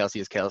just know Kelce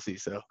is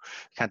Kelce, so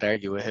can't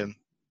argue with him.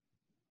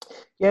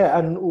 Yeah,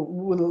 and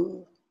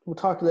we'll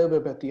talk a little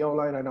bit about the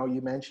O-line. I know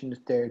you mentioned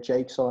it there,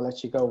 Jake, so I'll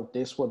let you go with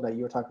this one that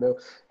you were talking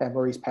about.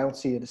 Maurice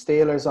Pouncey, the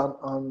Steelers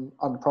on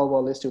the Pro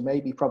Bowl list,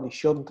 who probably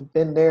shouldn't have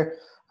been there.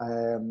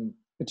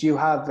 Do you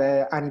have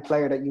any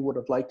player that you would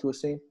have liked to have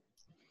seen?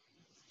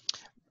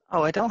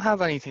 Oh, I don't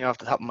have anything off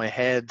the top of my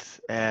head.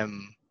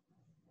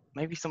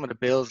 Maybe some of the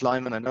Bills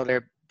linemen. I know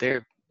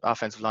their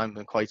offensive linemen have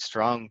been quite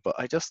strong, but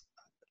I just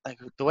like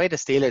the way the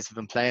Steelers have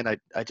been playing.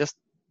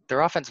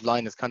 Their offensive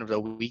line is kind of the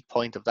weak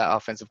point of that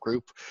offensive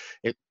group.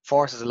 It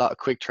forces a lot of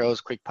quick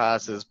throws, quick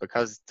passes,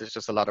 because there's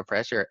just a lot of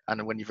pressure.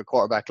 And when you have a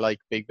quarterback like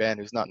Big Ben,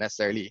 who's not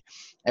necessarily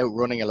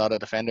outrunning a lot of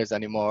defenders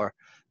anymore,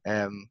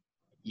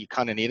 you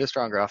kind of need a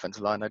stronger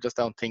offensive line. I just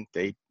don't think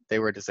they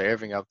were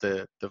deserving of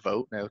the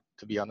vote now,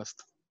 to be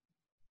honest.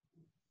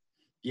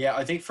 Yeah,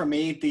 I think for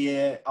me,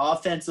 the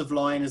offensive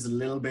line is a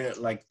little bit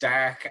like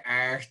dark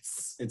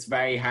arts. It's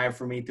very hard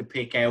for me to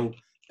pick out.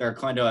 They're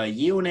kind of a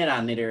unit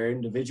and they're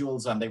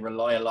individuals, and they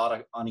rely a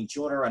lot on each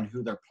other and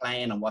who they're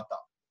playing and what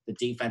the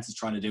defense is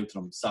trying to do to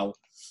them. So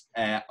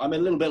I'm a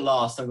little bit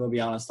lost, I'm going to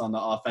be honest, on the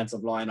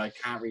offensive line. I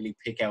can't really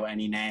pick out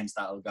any names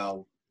that'll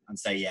go and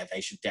say, yeah,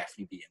 they should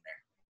definitely be in there.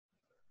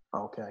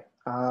 Okay.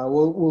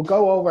 We'll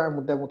go over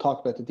and then we'll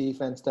talk about the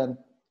defense then.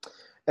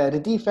 The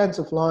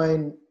defensive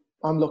line,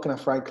 I'm looking at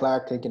Frank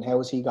Clark thinking, how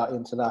has he got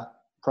into that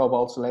Pro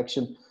Bowl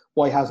selection?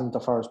 Why hasn't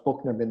DeForest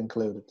Buckner been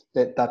included?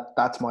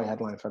 That's my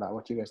headline for that.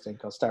 What do you guys think?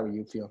 I'll start with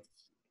you, Phil.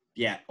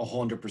 Yeah,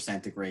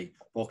 100% agree.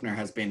 Buckner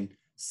has been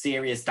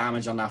serious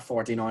damage on that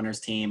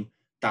 49ers team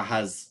that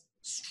has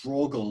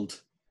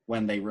struggled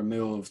when they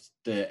removed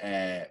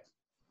the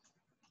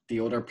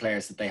other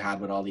players that they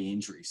had with all the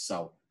injuries.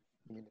 So,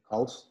 you mean the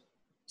Colts?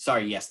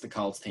 Sorry, yes, the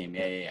Colts team.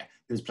 Yeah.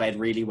 Who's played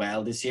really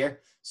well this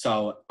year.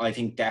 So I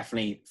think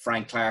definitely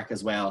Frank Clark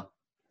as well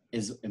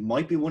it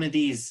might be one of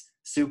these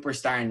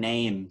superstar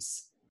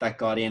names that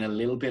got in a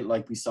little bit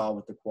like we saw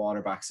with the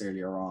quarterbacks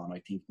earlier on. I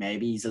think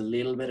maybe he's a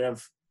little bit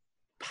of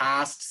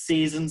past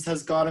seasons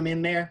has got him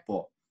in there.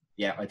 But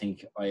yeah, I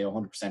think I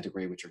 100%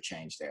 agree with your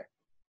change there.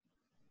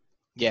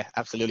 Yeah,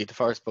 absolutely.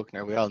 DeForest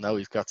Buckner, we all know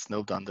he's got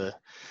snubbed on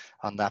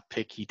that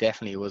pick. He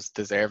definitely was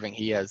deserving.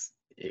 He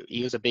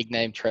was a big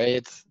name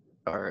trade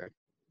or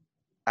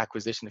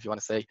acquisition, if you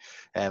want to say.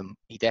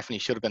 He definitely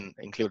should have been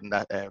included in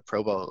that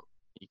Pro Bowl.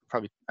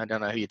 I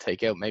don't know who you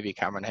take out, maybe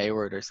Cameron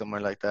Hayward or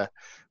somewhere like that.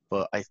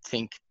 But I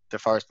think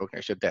DeForest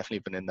Buckner should definitely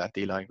have been in that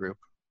D-line group.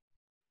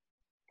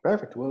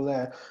 Perfect.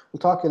 We'll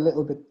talk a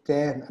little bit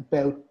then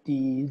about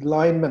the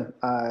linemen.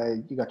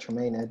 You got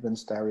Tremaine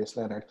Edmonds, Darius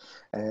Leonard.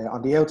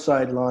 On the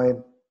outside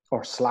line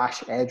or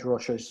 / edge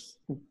rushers,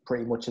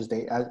 pretty much as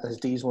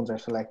these ones are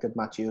selected: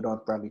 Matt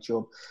Judon, Bradley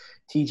Chubb,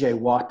 TJ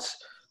Watt.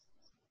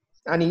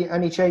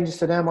 Any changes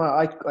to them?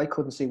 I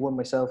couldn't see one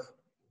myself.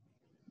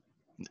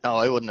 No,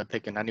 I wouldn't have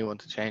picked anyone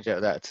to change out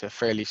of that. It's a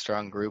fairly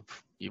strong group.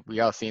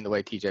 We all seen the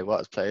way TJ Watt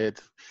has played.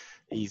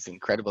 He's an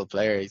incredible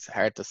player. He's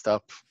hard to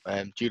stop.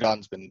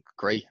 Judon's been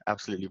great,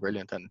 absolutely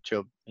brilliant. And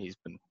Chubb, he's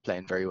been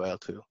playing very well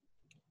too.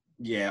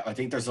 Yeah, I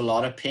think there's a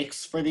lot of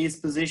picks for these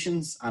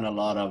positions and a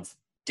lot of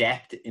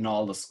depth in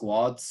all the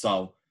squads.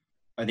 So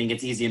I think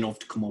it's easy enough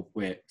to come up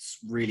with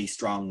really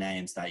strong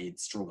names that you'd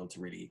struggle to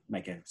really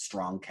make a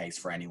strong case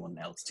for anyone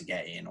else to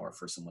get in or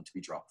for someone to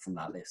be dropped from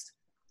that list.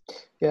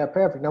 Yeah,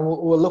 perfect. Now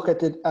we'll look at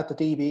the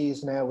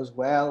DBs now as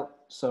well.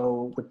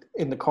 So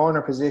in the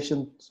corner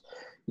positions,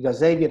 You got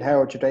Xavier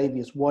Howard,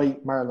 Tre'Davious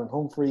White, Marlon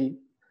Humphrey,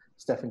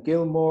 Stephen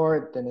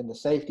Gilmore. Then in the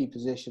safety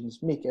positions,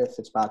 Mika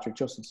Fitzpatrick,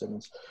 Justin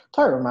Simmons,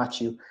 Tyrann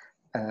Mathieu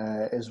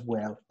as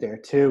well there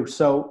too.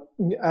 So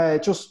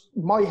just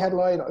my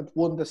headline,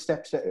 one that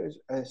steps out,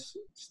 I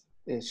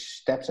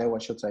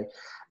should say,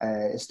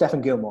 is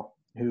Stephen Gilmore,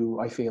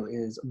 who I feel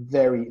is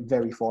very,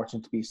 very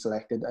fortunate to be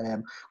selected.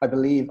 I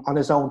believe on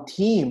his own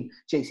team,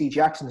 J.C.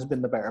 Jackson has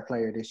been the better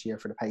player this year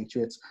for the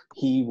Patriots.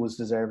 He was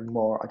deserving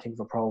more, I think,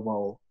 of a Pro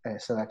Bowl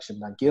selection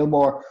than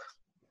Gilmore.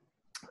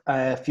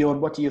 Fionn,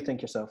 what do you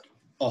think yourself?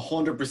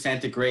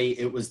 100% agree.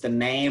 It was the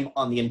name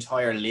on the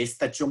entire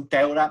list that jumped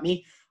out at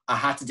me. I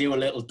had to do a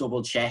little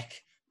double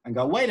check and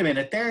go, wait a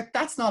minute,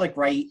 that's not a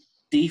great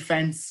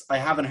defense. I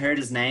haven't heard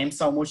his name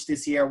so much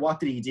this year. What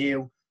did he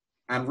do?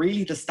 And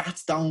really, the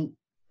stats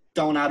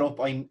don't add up.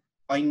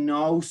 I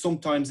know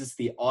sometimes it's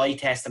the eye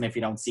test, and if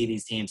you don't see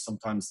these teams,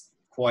 sometimes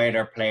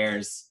quieter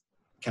players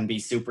can be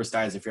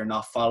superstars if you're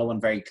not following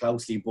very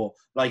closely. But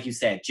like you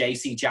said,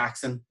 J.C.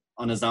 Jackson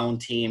on his own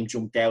team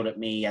jumped out at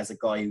me as a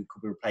guy who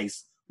could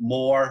replace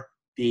Moore,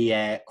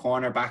 the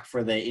cornerback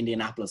for the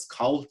Indianapolis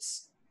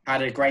Colts,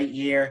 had a great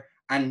year.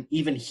 And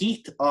even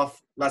Heath of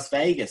Las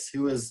Vegas,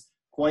 who is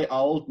quite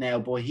old now,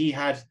 but he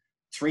had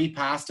 3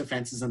 pass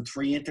defenses and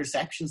 3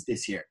 interceptions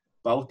this year,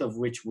 both of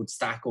which would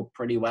stack up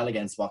pretty well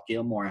against what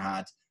Gilmore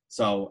had.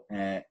 So,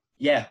 I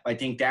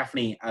think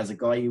definitely as a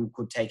guy who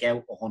could take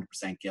out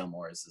 100%,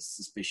 Gilmore is a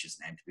suspicious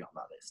name to be on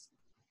that list.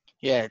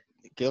 Yeah,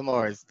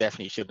 Gilmore is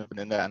definitely shouldn't have been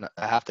in there, and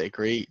I have to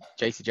agree.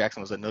 J.C.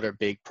 Jackson was another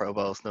big Pro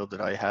Bowl snub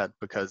that I had,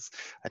 because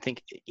I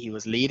think he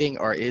was leading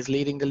or is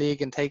leading the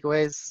league in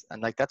takeaways,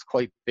 and like that's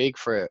quite big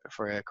for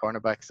a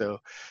cornerback. So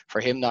for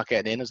him not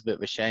getting in is a bit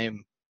of a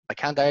shame. I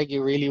can't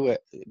argue really with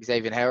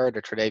Xavier Howard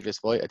or Tre'Davious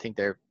White. I think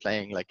they're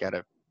playing like at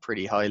a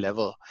pretty high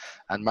level,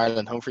 and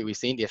Marlon Humphrey, we've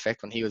seen the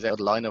effect when he was out of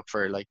the lineup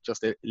for like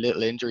just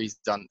little injuries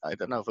on, I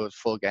don't know if it was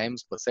full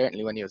games, but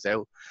certainly when he was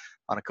out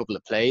on a couple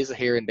of plays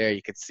here and there,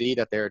 you could see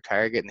that they were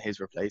targeting his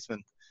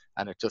replacement,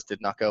 and it just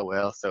did not go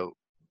well. So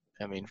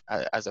I mean,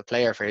 as a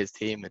player for his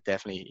team,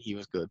 he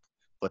was good,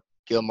 but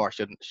Gilmore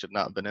should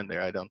not have been in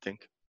there, I don't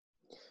think.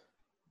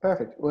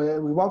 Perfect.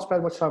 Well, we won't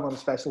spend much time on the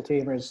special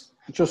teamers.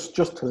 Just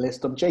to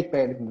list them: Jake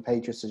Bailey from the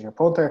Patriots is your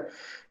punter.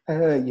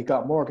 You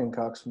got Morgan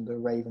Cox from the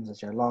Ravens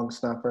as your long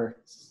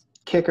snapper.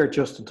 Kicker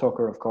Justin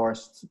Tucker, of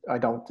course. I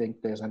don't think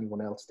there's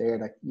anyone else there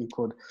that you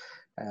could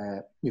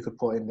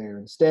put in there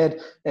instead.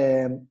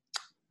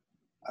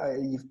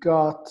 You've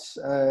got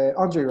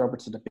Andre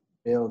Roberts of the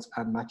Bills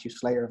and Matthew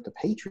Slater of the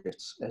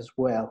Patriots as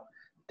well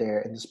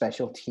there in the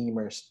special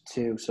teamers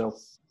too. So,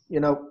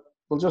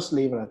 we'll just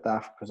leave it at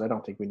that, because I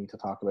don't think we need to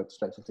talk about the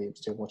special teams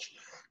too much,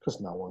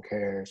 because no one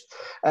cares.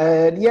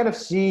 The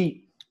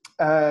NFC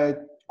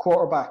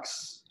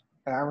quarterbacks,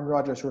 Aaron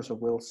Rodgers, Russell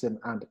Wilson,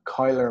 and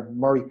Kyler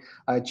Murray.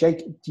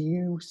 Jake, do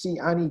you see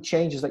any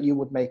changes that you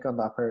would make on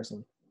that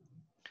person?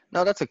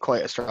 No, that's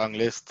quite a strong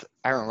list.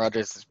 Aaron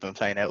Rodgers has been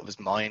playing out of his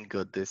mind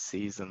good this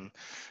season.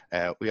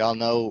 We all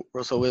know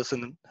Russell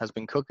Wilson has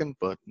been cooking,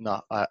 but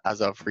not as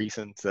of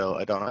recent, so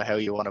I don't know how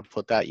you want to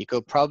put that. You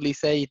could probably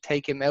say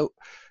take him out.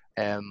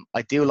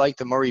 I do like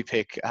the Murray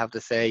pick. I have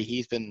to say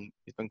he's been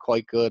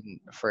quite good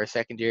for a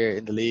second year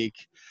in the league.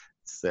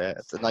 It's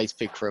a nice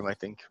pick for him, I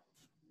think.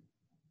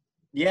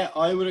 Yeah,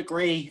 I would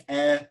agree.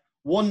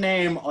 One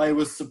name I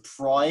was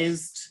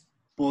surprised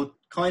but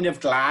kind of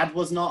glad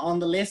was not on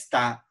the list,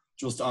 that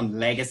just on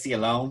legacy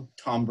alone,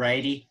 Tom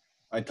Brady.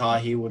 I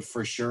thought he would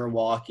for sure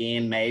walk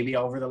in maybe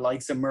over the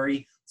likes of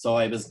Murray. So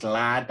I was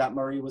glad that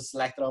Murray was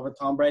selected over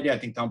Tom Brady. I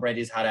think Tom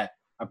Brady's had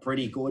a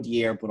pretty good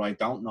year, but I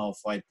don't know if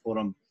I'd put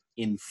him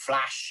in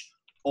flash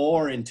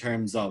or in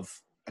terms of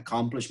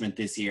accomplishment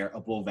this year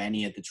above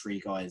any of the 3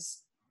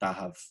 guys that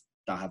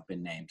have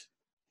been named.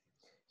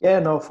 Yeah,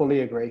 no,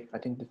 fully agree. I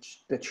think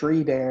the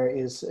 3 there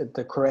is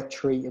the correct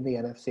 3 in the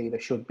NFC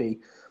that should be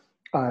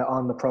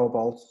on the Pro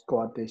Bowl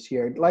squad this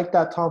year. Like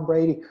that Tom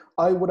Brady,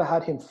 I would have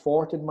had him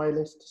 4th in my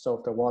list. So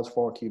if there was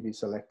 4 QB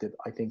selected,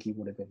 I think he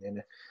would have been in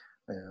it.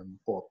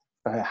 But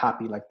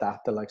happy like that.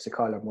 The likes of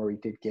Kyler Murray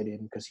did get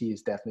in, because he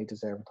is definitely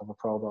deserving of a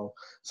Pro Bowl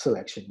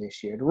selection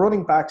this year. The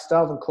running backs: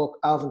 Dalvin Cook,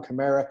 Alvin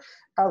Kamara,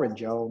 Aaron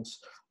Jones.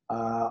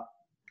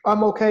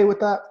 I'm okay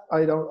with that.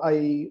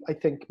 I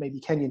think maybe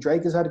Kenyon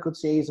Drake has had a good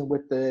season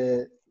with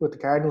the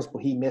Cardinals,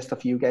 but he missed a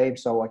few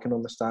games, so I can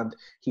understand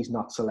he's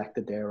not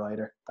selected there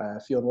either.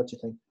 Fionn, what do you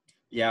think?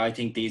 Yeah, I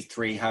think these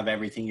 3 have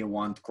everything you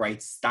want. Great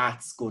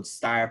stats, good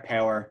star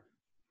power,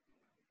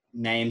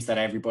 names that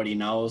everybody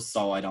knows.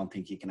 So I don't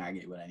think you can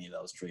argue with any of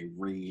those 3,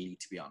 really,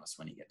 to be honest,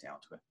 when you get down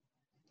to it.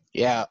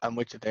 Yeah, I'm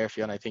with you there,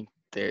 Fionn. I think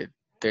they're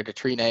the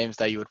 3 names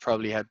that you would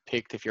probably have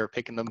picked if you're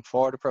picking them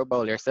for the Pro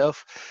Bowl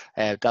yourself.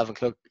 Dalvin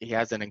Cook, he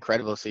has an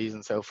incredible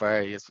season so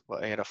far. He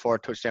had a 4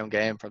 touchdown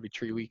game probably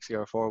 3 weeks ago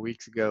or 4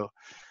 weeks ago.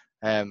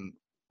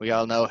 We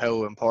all know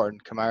how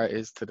important Kamara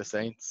is to the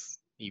Saints.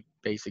 He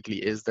basically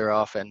is their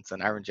offense,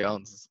 and Aaron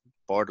Jones is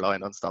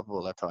borderline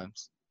unstoppable at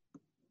times.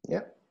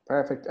 Yeah,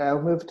 perfect.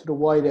 We'll move to the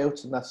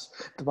wideouts, and that's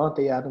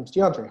Devontae Adams,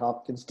 DeAndre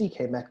Hopkins,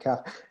 DK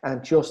Metcalf,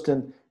 and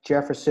Justin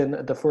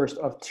Jefferson, the first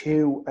of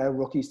two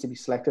rookies to be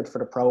selected for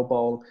the Pro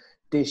Bowl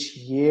this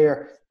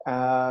year.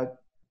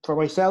 For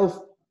myself,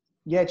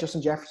 yeah,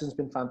 Justin Jefferson's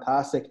been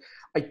fantastic.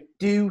 I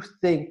do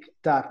think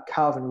that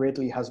Calvin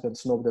Ridley has been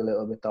snubbed a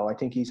little bit, though. I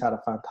think he's had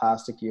a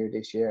fantastic year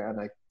this year,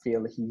 and I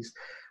feel he's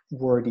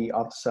worthy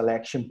of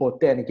selection. But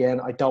then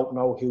again, I don't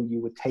know who you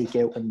would take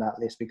out in that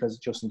list because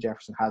Justin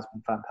Jefferson has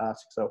been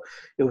fantastic. So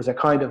it was a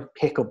kind of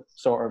pick-up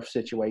sort of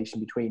situation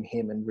between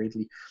him and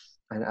Ridley,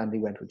 and they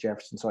went with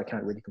Jefferson. So I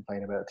can't really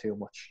complain about it too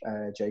much.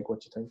 Jake,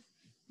 what do you think?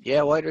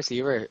 Yeah, wide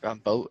receiver on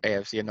both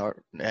AFC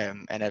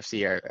and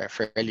NFC are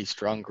fairly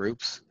strong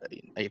groups.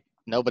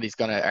 Nobody's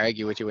going to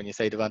argue with you when you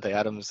say Devontae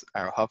Adams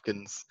or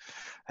Hopkins.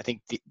 I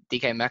think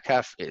DK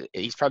Metcalf,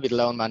 he's probably the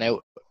lone man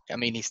out. I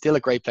mean, he's still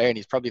a great player and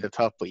he's probably the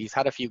top, but he's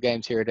had a few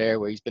games here or there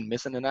where he's been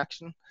missing in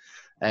action.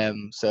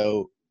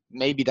 So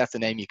maybe that's the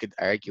name you could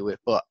argue with,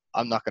 but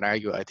I'm not going to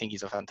argue it. I think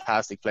he's a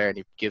fantastic player and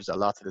he gives a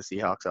lot to the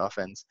Seahawks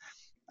offense.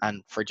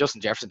 And for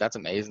Justin Jefferson, that's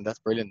amazing. That's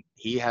brilliant.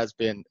 He has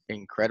been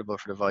incredible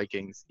for the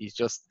Vikings. He's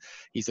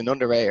an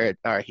underrated,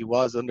 or he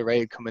was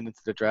underrated coming into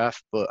the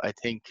draft, but I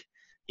think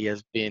he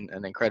has been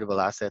an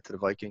incredible asset to the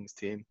Vikings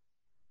team.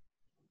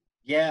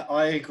 Yeah,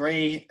 I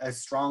agree. A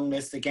strong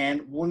list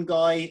again. One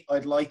guy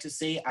I'd like to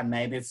see, and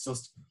maybe it's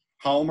just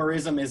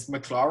homerism, is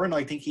McLaurin.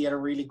 I think he had a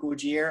really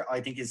good year. I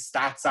think his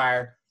stats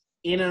are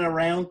in and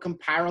around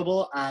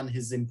comparable, and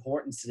his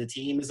importance to the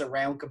team is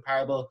around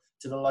comparable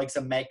to the likes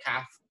of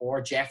Metcalf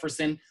or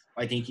Jefferson.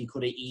 I think he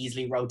could have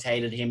easily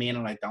rotated him in,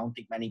 and I don't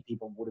think many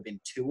people would have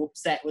been too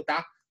upset with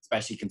that,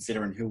 especially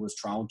considering who was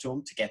thrown to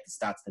him to get the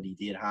stats that he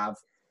did have.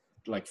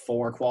 Like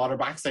 4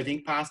 quarterbacks, I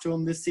think, passed to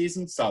him this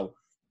season. So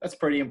that's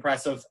pretty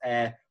impressive.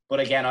 But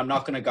again, I'm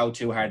not going to go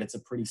too hard. It's a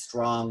pretty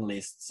strong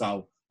list,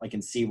 so I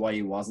can see why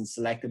he wasn't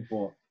selected,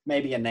 but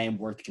maybe a name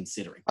worth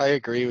considering. I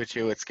agree with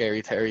you with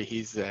Scary Terry.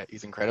 He's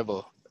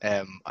incredible.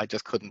 I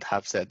just couldn't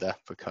have said that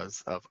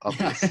because of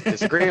obvious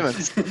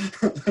disagreements.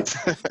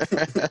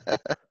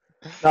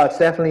 No, it's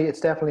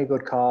definitely a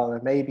good call.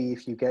 And maybe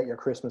if you get your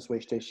Christmas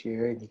wish this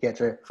year and you get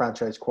your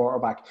franchise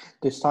quarterback,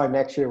 this time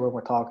next year when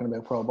we're talking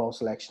about Pro Bowl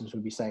selections,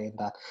 we'll be saying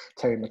that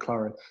Terry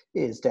McLaurin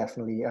is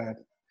definitely a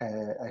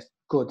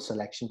good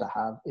selection to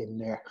have in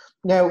there.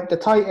 Now, the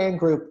tight end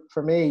group,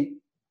 for me,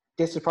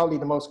 this is probably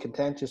the most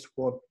contentious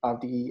one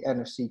of the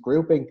NFC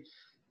grouping.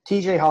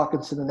 TJ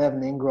Hawkinson and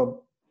Evan Ingram,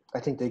 I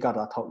think they got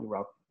that totally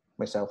wrong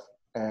myself.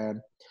 I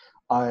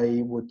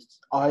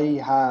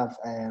have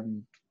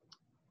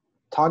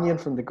Tonyan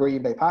from the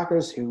Green Bay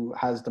Packers, who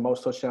has the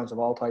most touchdowns of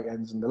all tight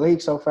ends in the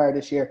league so far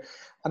this year.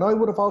 And I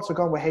would have also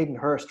gone with Hayden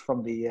Hurst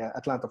from the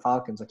Atlanta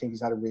Falcons. I think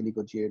he's had a really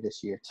good year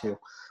this year too.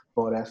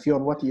 But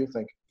Fionn, what do you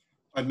think?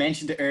 I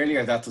mentioned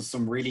earlier that there's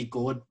some really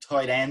good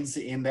tight ends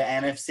in the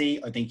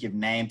NFC. I think you've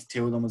named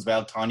 2 of them as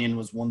well. Tonyan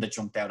was one that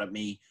jumped out at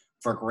me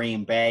for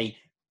Green Bay.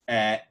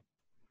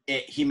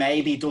 He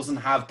maybe doesn't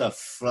have the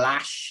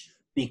flash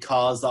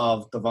because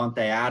of Devontae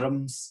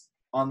Adams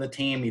on the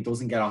team. He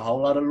doesn't get a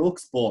whole lot of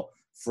looks, but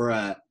for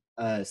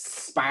a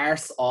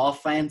sparse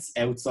offense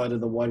outside of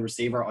the wide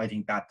receiver, I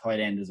think that tight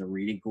end is a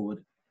really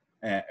good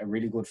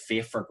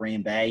fit for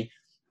Green Bay.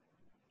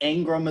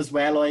 Ingram as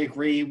well, I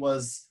agree,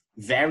 was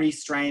very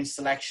strange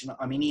selection.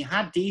 I mean, he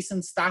had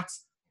decent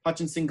stats.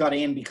 Hutchinson got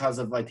in because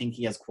of, I think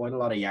he has quite a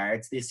lot of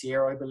yards this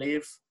year, I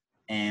believe.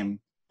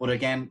 But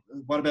again,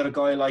 what about a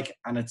guy like,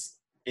 and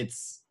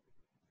it's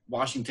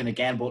Washington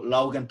again, but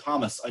Logan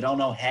Thomas. I don't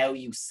know how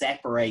you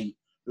separate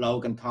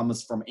Logan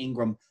Thomas from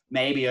Ingram.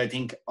 Maybe I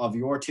think of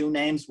your 2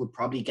 names would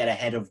probably get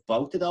ahead of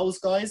both of those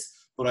guys,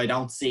 but I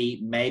don't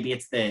see, maybe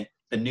it's the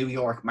New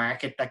York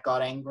market that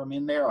got Ingram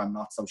in there. I'm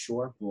not so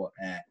sure, but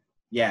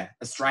yeah,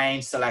 a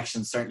strange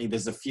selection. Certainly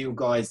there's a few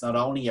guys not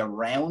only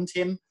around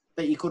him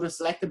that you could have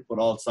selected, but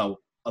also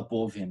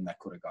above him that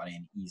could have got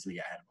in easily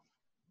ahead of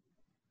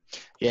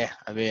him. Yeah,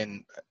 I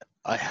mean,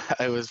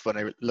 I was, when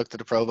I looked at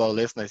the Pro Bowl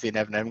list and I seen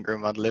Evan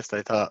Ingram on the list,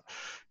 I thought,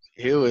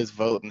 who is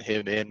voting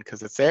him in?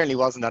 Because it certainly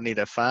wasn't any of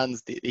the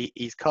fans.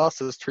 He's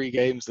cost us 3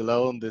 games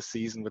alone this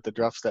season with the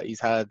drops that he's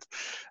had.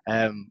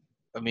 I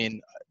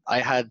mean, I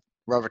had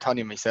Robert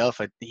Tonyan myself.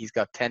 He's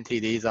got 10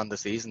 TDs on the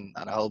season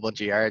and a whole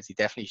bunch of yards. He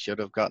definitely should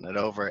have gotten it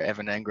over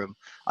Evan Ingram.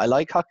 I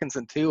like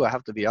Hawkinson too, I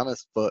have to be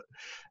honest, but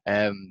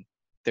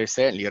there's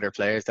certainly other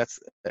players. That's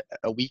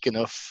a weak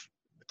enough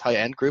tight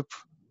end group,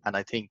 and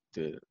I think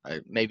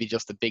maybe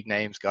just the big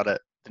names got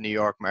it. The New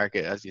York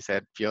market, as you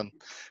said, Fionn,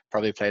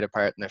 probably played a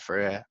part in it for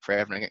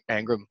Evan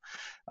Ingram.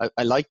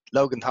 I like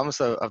Logan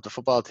Thomas of the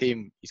football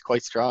team. He's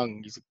quite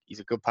strong. He's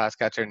a good pass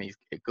catcher and he's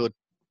a good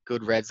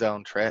red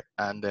zone threat.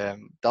 And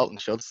Dalton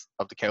Schultz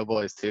of the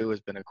Cowboys too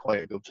has been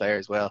quite a good player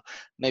as well.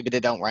 Maybe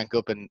they don't rank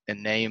up in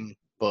name,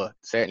 but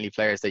certainly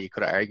players that you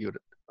could have argued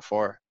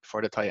for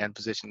the tight end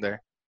position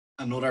there.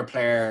 Another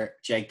player,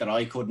 Jake, that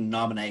I couldn't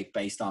nominate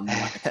based on my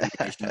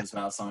affiliation as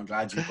well, so I'm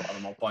glad you brought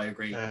him up. I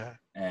agree.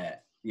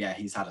 Yeah,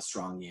 he's had a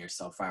strong year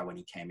so far when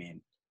he came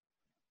in.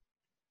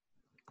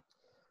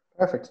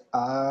 Perfect.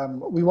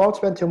 We won't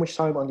spend too much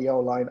time on the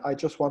O-line. I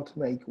just want to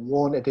make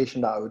one addition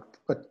that I would,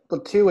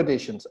 but 2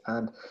 additions.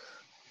 And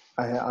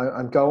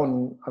I'm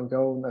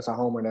going as a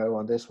homer now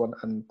on this one,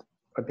 and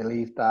I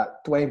believe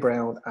that Dwayne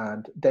Brown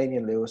and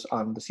Damian Lewis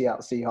on the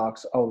Seattle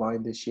Seahawks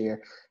O-line this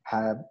year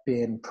have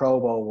been Pro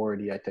Bowl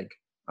worthy. I think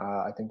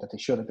that they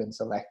should have been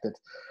selected.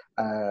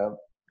 I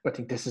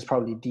think this is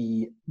probably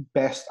the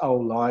best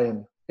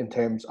O-line in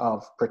terms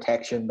of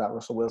protection that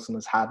Russell Wilson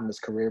has had in his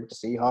career with the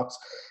Seahawks,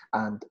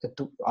 and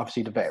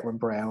obviously the veteran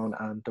Brown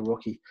and the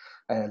rookie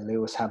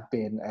Lewis have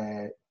been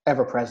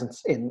ever present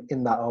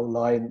in that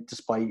O-line,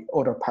 despite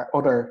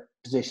other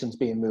positions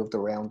being moved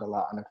around a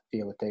lot, and I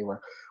feel that they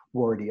were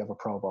worthy of a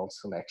Pro Bowl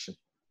selection.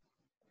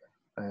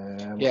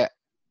 Yeah,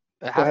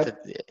 I have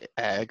to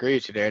agree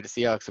with you there. The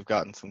Seahawks have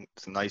gotten some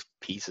nice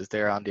pieces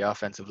there on the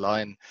offensive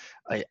line.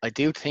 I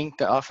do think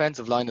the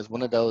offensive line is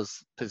one of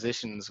those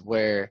positions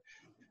where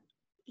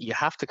you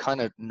have to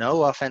kind of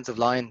know offensive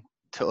line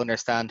to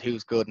understand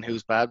who's good and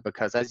who's bad,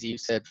 because as you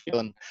said,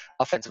 Fionn,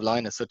 offensive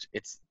line is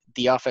it's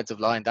the offensive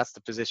line, that's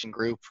the position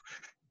group.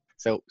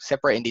 So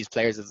separating these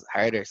players is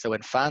harder. So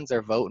when fans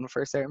are voting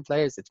for certain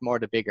players, it's more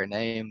the bigger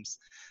names,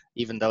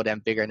 even though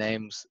them bigger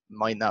names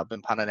might not have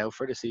been panning out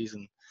for the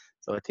season.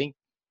 So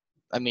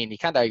I mean, you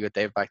can't argue with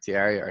Dave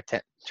Bakhtiari or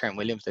Trent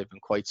Williams. They've been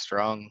quite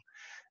strong,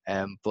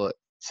 but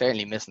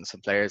certainly missing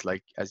some players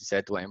like, as you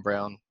said, Dwayne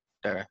Brown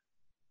there.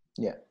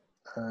 Yeah.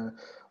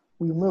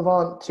 We move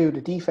on to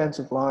the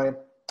defensive line.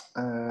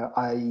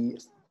 I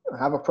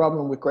have a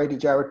problem with Grady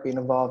Jarrett being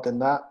involved in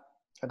that.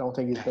 I don't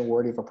think he's been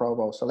worthy of a Pro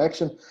Bowl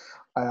selection.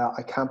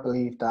 I can't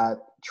believe that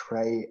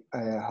Trey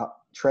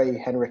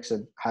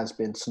Hendrickson has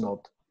been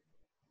snubbed.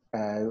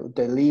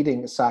 The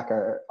leading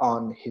sacker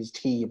on his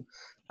team,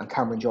 and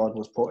Cameron Jordan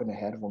was put in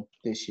ahead of him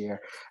this year.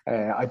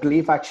 I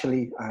believe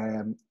actually,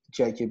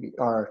 Jake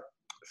or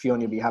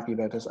Fiona, you'll be happy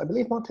about this. I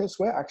believe Montez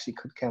Sweat actually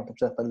could count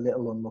himself a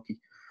little unlucky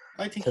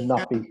to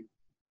not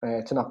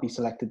be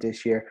selected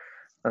this year.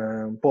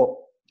 But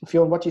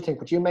Fiona, what do you think?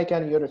 Would you make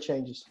any other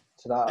changes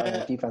to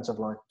that defensive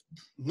line?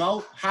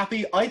 No,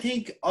 happy. I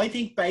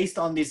think based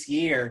on this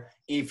year,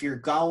 if you're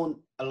going,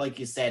 like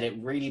you said, it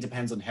really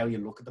depends on how you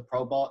look at the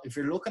Pro Bowl. If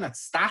you're looking at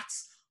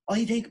stats,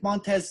 I think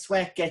Montez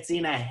Sweat gets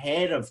in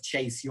ahead of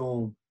Chase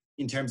Young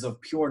in terms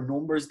of pure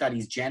numbers that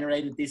he's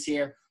generated this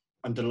year.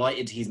 I'm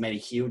delighted he's made a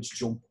huge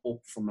jump up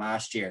from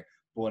last year.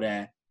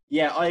 But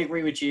yeah, I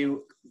agree with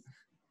you.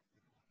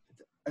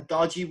 A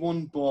dodgy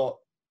one, but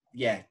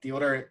yeah,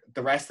 the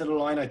rest of the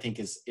line I think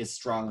is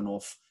strong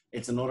enough.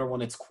 It's another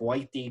one. It's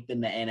quite deep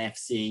in the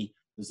NFC.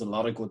 There's a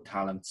lot of good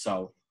talent.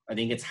 So I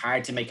think it's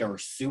hard to make a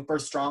super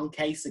strong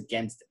case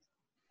against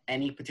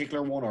any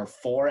particular one or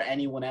for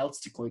anyone else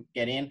to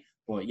get in.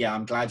 But yeah,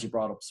 I'm glad you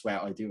brought up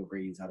Sweat. I do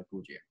agree he's had a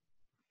good year.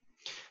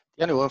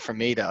 The only one for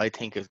me that I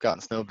think has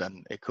gotten snubbed,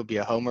 and it could be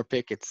a homer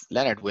pick, it's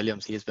Leonard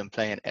Williams. He has been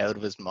playing out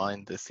of his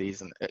mind this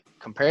season.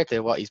 Compared to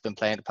what he's been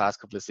playing the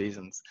past couple of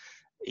seasons,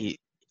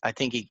 I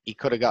think he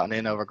could have gotten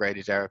in over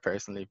Grady Jarrett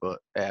personally, but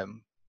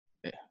I'm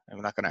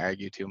not going to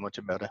argue too much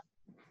about it.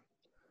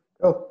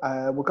 Oh,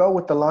 we'll go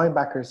with the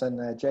linebackers,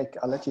 and Jake,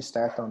 I'll let you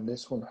start on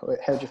this one.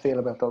 How do you feel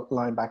about the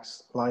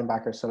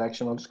linebacker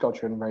selection? I'll just go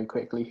through them very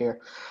quickly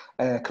here.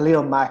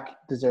 Khalil Mack,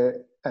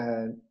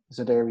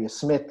 Zadarius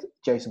Smith,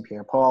 Jason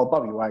Pierre-Paul,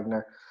 Bobby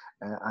Wagner,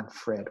 and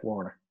Fred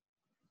Warner.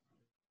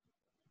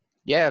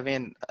 Yeah, I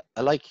mean,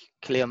 I like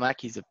Khalil Mack.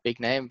 He's a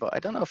big name, but I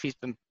don't know if he's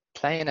been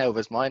playing out of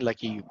his mind like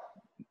he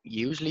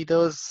usually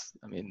does.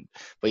 I mean,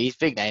 but he's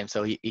big name,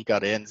 so he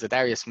got in.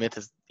 Zadarius Smith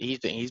he's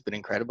been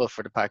incredible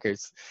for the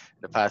Packers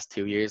in the past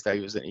 2 years.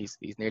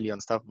 He's nearly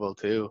unstoppable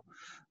too.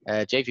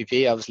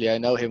 JPP, obviously, I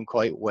know him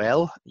quite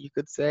well, you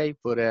could say,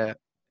 but yeah,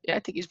 I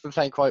think he's been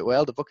playing quite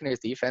well. The Buccaneers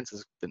defense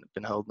has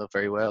been holding up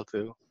very well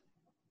too.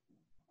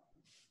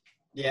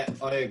 Yeah,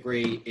 I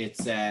agree.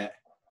 It's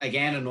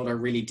again another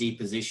really deep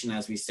position,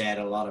 as we said,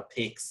 a lot of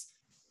picks.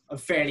 I'm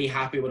fairly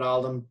happy with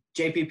all of them.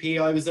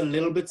 JPP, I was a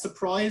little bit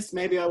surprised.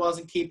 Maybe I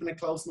wasn't keeping a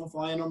close enough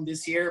eye on him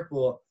this year,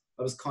 but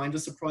I was kind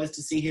of surprised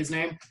to see his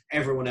name.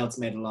 Everyone else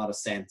made a lot of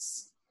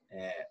sense.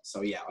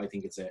 So, yeah, I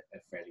think it's a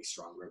fairly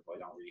strong group. I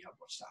don't really have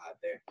much to add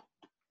there.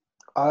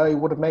 I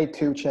would have made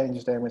 2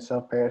 changes there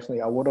myself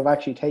personally. I would have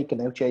actually taken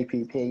out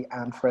JPP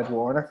and Fred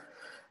Warner,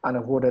 and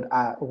I would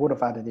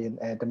have added in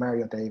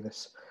Demario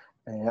Davis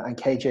and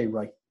KJ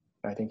Wright.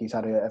 I think he's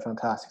had a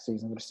fantastic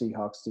season with the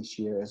Seahawks this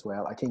year as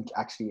well. I think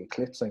actually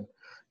eclipsing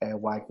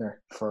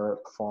Wagner for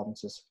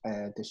performances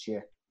this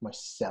year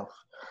myself.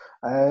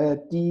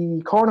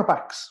 The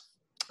cornerbacks.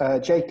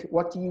 Jake,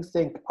 what do you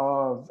think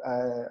of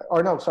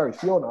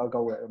Fiona, I'll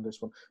go with on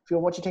this one.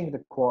 Fiona, what do you think of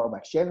the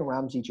quarterbacks? Jalen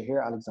Ramsey,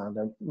 Jaheir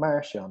Alexander,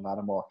 Marshawn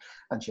Lattimore,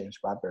 and James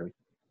Bradbury.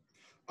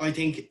 I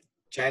think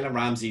Jalen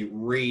Ramsey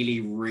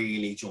really,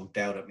 really jumped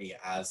out at me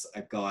as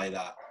a guy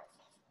that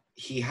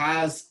he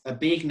has a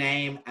big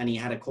name and he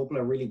had a couple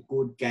of really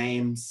good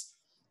games.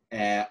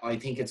 I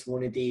think it's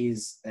one of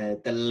these,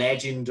 the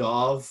legend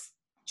of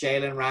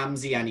Jalen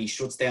Ramsey, and he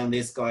shuts down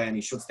this guy and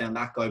he shuts down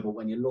that guy. But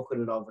when you look at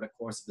it over the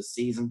course of the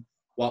season,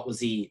 what was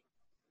he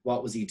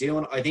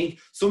doing? I think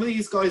some of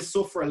these guys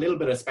suffer a little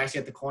bit, especially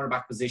at the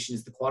cornerback position,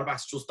 is the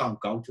quarterbacks just don't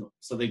go to them.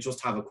 So they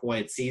just have a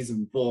quiet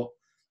season. But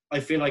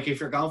I feel like if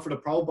you're going for the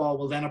Pro Bowl,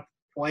 well, then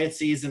quiet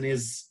season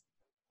is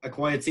a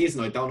quiet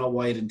season. I don't know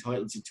why it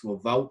entitles you to a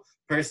vote.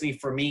 Personally,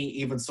 for me,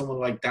 even someone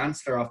like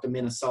Dantzler off the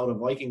Minnesota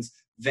Vikings,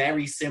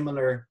 very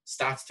similar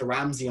stats to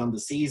Ramsey on the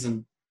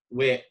season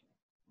with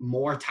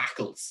more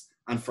tackles.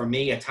 And for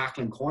me, a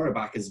tackling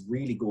cornerback is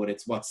really good.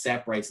 It's what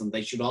separates them.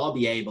 They should all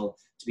be able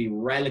to be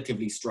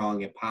relatively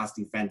strong at pass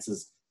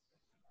defenses.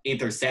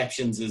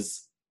 Interceptions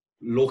is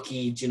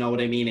lucky. Do you know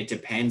what I mean? It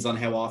depends on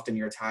how often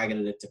you're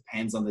targeted. It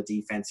depends on the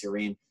defense you're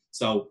in.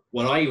 So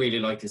what I really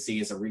like to see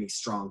is a really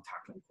strong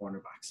tackling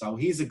cornerback. So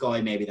he's a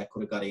guy maybe that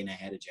could have got in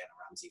ahead of Jenna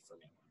Ramsey for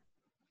me.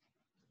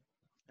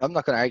 I'm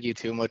not going to argue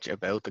too much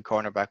about the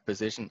cornerback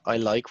position. I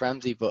like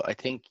Ramsey, but I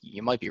think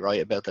you might be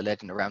right about the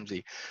legend of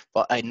Ramsey.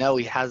 But I know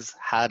he has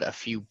had a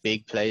few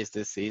big plays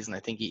this season. I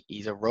think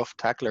he's a rough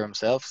tackler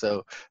himself,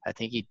 so I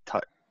think he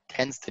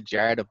tends to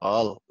jar the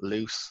ball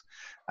loose.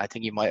 I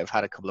think he might have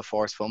had a couple of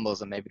forced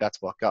fumbles, and maybe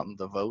that's what got him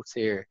the votes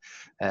here.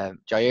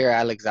 Jair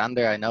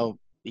Alexander, I know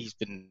he's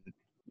been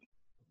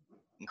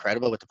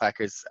incredible with the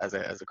Packers as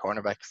a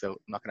cornerback, so I'm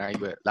not going to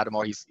argue with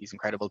Lattimore. He's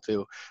incredible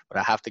too, but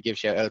I have to give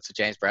shout out to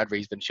James Bradbury.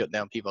 He's been shutting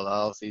down people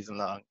all season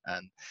long,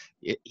 and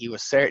he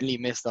was certainly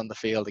missed on the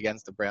field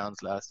against the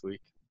Browns last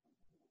week.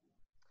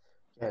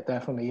 Yeah,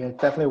 definitely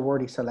a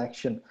worthy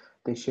selection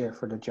this year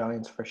for the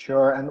Giants for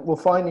sure. And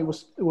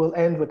we'll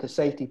end with the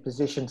safety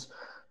positions.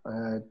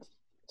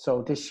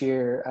 So this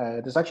year,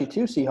 there's actually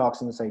two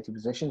Seahawks in the safety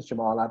positions,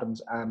 Jamal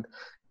Adams and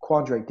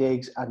Quandre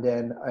Diggs, and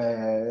then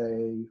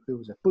who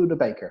was it? Budda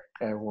Baker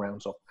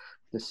rounds up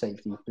the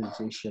safety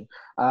position.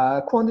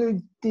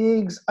 Quandre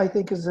Diggs, I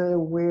think, is a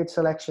weird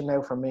selection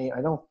now for me.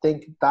 I don't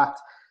think that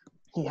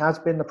he has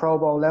been the Pro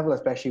Bowl level,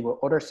 especially with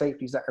other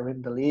safeties that are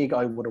in the league.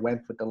 I would have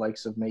went with the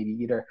likes of maybe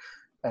either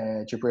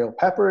Jabril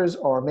Peppers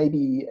or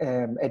maybe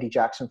Eddie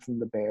Jackson from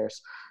the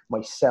Bears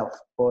myself.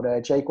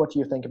 But Jake, what do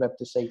you think about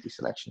the safety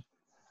selection?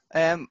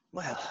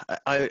 Well,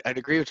 I'd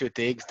agree with you with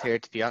Diggs here,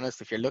 to be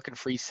honest. If you're looking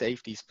free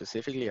safety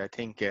specifically, I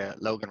think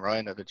Logan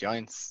Ryan of the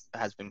Giants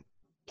has been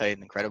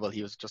playing incredible.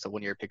 He was just a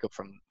one-year pickup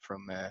from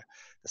the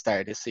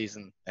start of this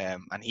season,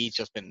 and he's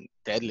just been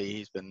deadly.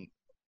 He's been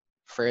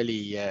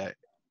fairly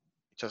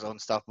just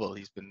unstoppable.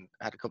 He's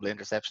had a couple of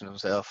interceptions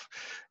himself.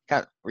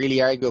 Can't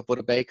really argue with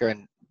Budda Baker,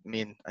 and I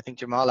mean, I think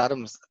Jamal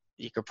Adams,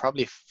 you could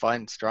probably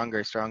find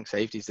strong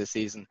safeties this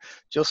season,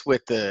 just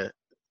with the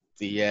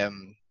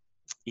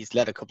he's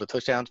led a couple of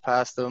touchdowns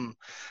past them.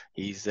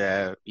 He's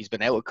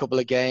been out a couple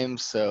of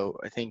games, so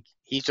I think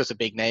he's just a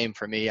big name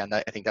for me, and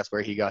I think that's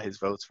where he got his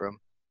votes from.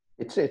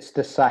 It's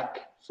the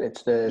sack.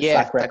 It's the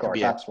sack record.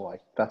 That's why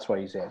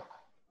he's in.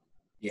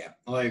 Yeah,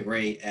 I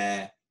agree.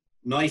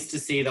 Nice to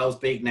see those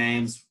big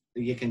names.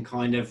 You can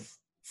kind of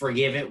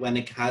forgive it when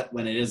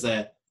it is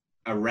a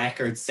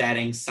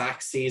record-setting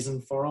sack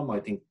season for him. I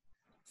think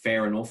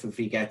fair enough if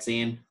he gets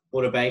in.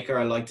 Budda Baker,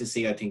 I like to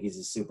see. I think he's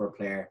a super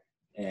player.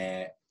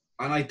 And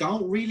I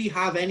don't really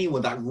have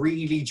anyone that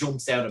really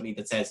jumps out at me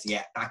that says,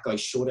 yeah, that guy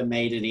should have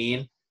made it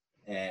in.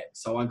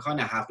 So I'm kind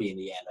of happy in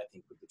the end, I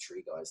think, with the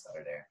three guys that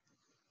are there.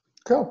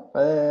 Cool.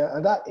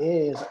 And that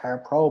is our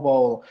Pro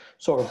Bowl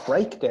sort of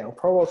breakdown,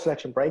 Pro Bowl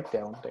selection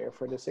breakdown there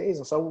for the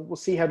season. So we'll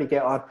see how they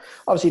get on.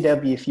 Obviously,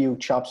 there'll be a few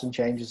chops and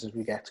changes as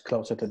we get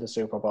closer to the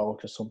Super Bowl,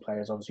 because some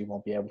players obviously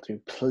won't be able to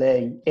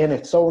play in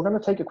it. So we're going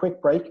to take a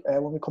quick break.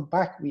 When we come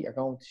back, we are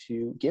going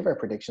to give our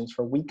predictions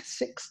for Week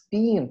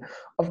 16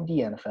 of the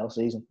NFL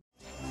season.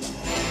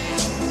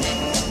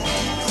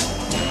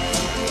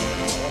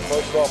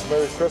 First off,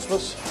 Merry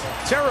Christmas.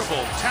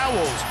 Terrible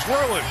towels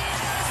twirling.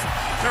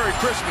 Merry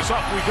Christmas,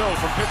 off we go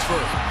from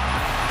Pittsburgh.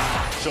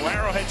 So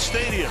Arrowhead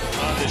Stadium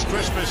on this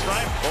Christmas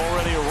night,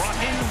 already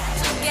rocking.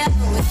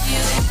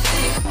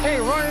 Hey,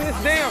 running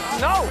this damn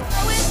snow.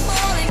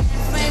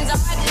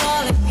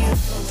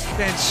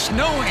 And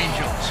snow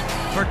angels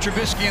for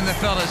Trubisky and the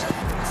fellas.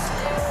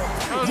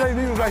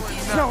 JV was like,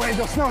 snow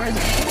angel, snow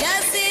angel.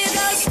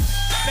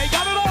 They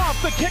got it off.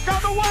 The kick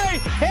on the way.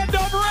 End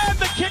over end.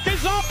 The kick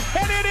is up,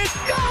 and it is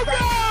no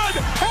good.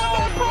 And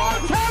the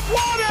Browns have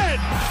won it.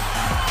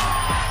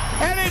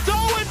 And it's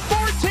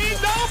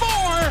 0-14 no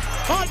more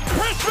on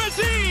Christmas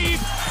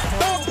Eve.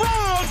 The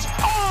Browns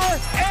are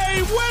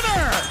a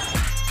winner.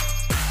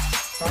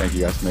 Thank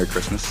you guys. Merry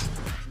Christmas.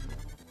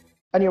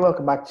 And you're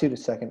welcome back to the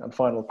second and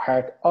final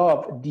part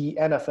of the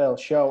NFL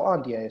show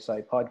on the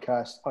ASI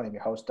podcast. I'm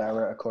your host,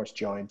 Dara, of course,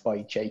 joined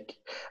by Jake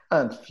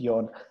and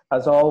Fionn.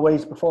 As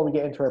always, before we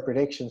get into our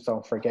predictions,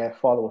 don't forget,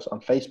 follow us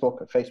on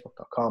Facebook at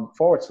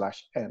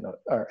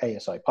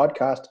facebook.com/ASI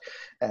podcast,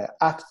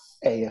 at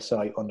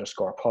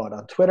ASI_pod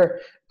on Twitter,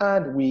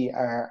 and we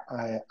are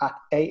at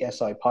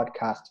ASI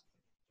podcast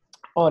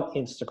on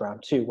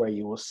Instagram too, where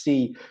you will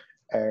see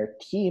our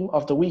team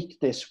of the week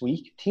this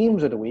week,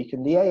 teams of the week.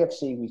 In the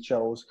AFC, we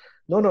chose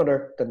none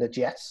other than the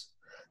Jets.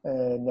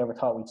 Never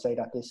thought we'd say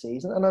that this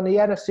season. And on the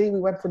NFC, we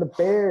went for the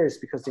Bears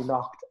because they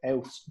knocked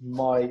out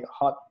my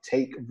hot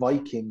take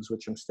Vikings,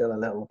 which I'm still a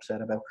little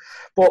upset about.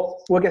 But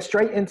we'll get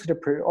straight into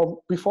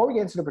before we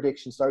get into the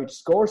predictions, the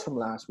scores from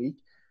last week,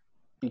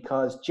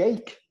 because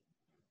Jake,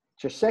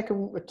 your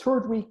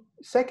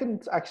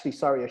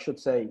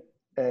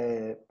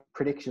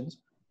predictions.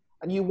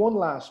 And you won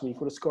last week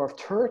with a score of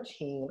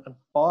 13-5.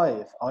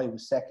 I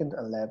was second,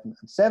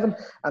 11-7.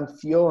 And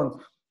Fionn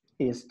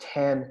is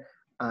 10-8.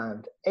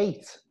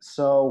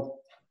 So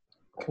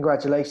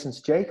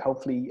congratulations, Jake.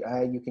 Hopefully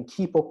you can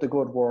keep up the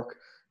good work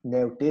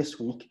now this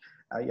week.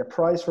 Your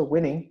prize for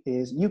winning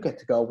is you get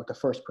to go with the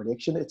first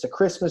prediction. It's a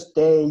Christmas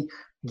Day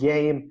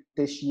game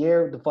this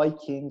year. The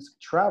Vikings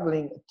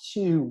traveling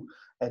to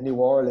New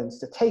Orleans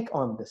to take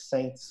on the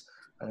Saints.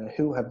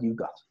 Who have you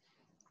got?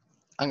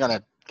 I'm going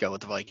to go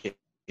with the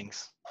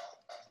Vikings.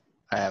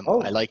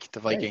 I like the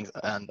Vikings,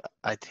 and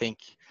I think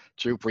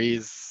Drew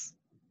Brees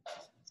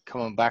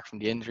coming back from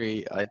the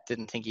injury, I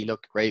didn't think he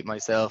looked great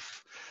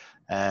myself.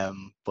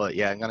 But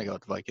yeah, I'm going to go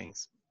with the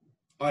Vikings.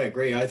 I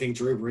agree. I think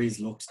Drew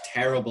Brees looked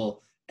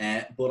terrible.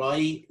 But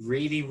I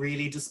really,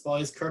 really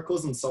despise Kirk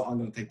Cousins, so I'm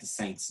going to take the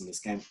Saints in this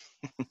game.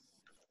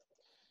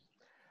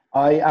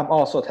 I am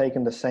also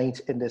taking the Saints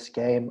in this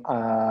game.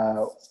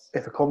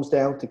 If it comes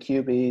down to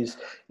QBs,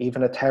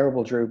 even a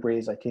terrible Drew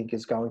Brees, I think,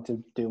 is going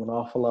to do an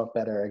awful lot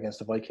better against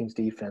the Vikings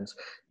defense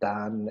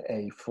than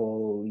a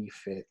fully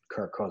fit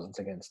Kirk Cousins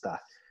against that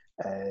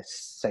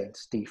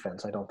Saints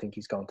defense. I don't think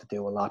he's going to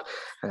do a lot.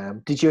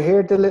 Did you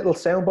hear the little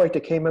soundbite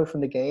that came out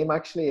from the game,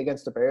 actually,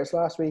 against the Bears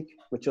last week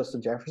with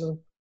Justin Jefferson?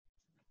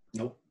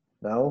 Nope.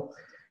 No?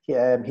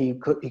 Yeah, he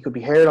could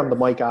be heard on the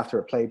mic after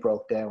a play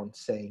broke down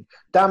saying,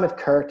 "Damn it,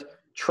 Kurt,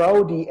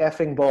 throw the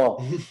effing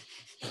ball."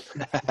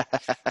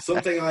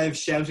 Something I've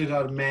shouted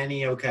on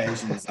many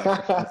occasions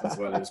as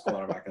well as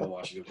quarterback of the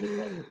Washington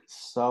football.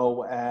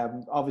 So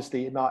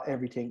obviously not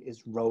everything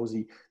is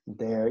rosy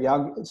there.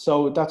 Yeah,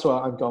 so that's why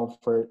I'm going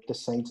for the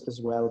Saints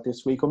as well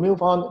this week. We'll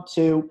move on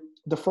to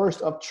the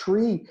first of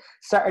 3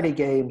 Saturday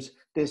games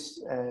this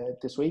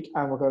week,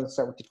 and we're going to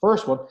start with the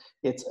first one.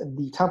 It's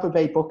the Tampa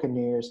Bay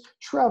Buccaneers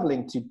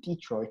traveling to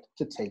Detroit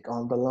to take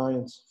on the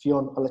Lions.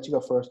 Fionn, I'll let you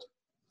go first.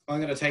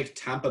 I'm going to take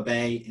Tampa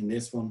Bay in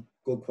this one.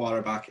 Good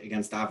quarterback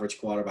against average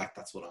quarterback.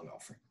 That's what I'm going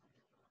for.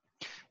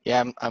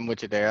 Yeah, I'm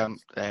with you there. I'm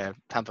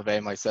Tampa Bay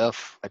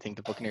myself. I think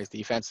the Buccaneers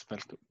defense has been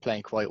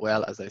playing quite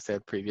well, as I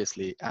said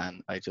previously,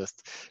 and I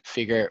just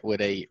figure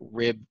with a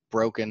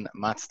rib-broken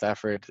Matt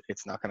Stafford,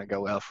 it's not going to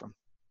go well for him.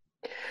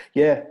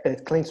 Yeah,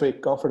 it's clean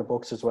sweep. Go for the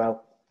Bucs as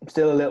well. I'm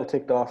still a little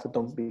ticked off at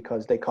them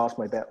because they cost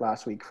my bet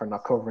last week for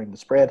not covering the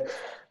spread.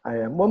 I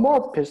am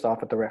more pissed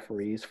off at the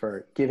referees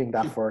for giving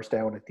that first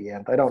down at the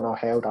end. I don't know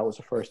how that was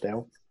a first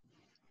down,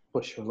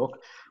 but sure,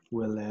 look,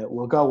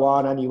 we'll go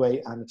on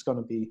anyway, and it's going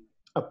to be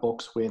a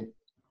Bucs win.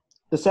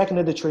 The second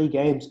of the 3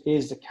 games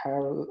is the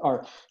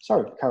Carolina?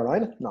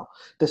 No.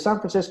 The San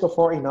Francisco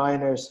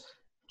 49ers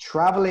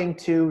traveling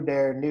to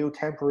their new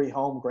temporary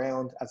home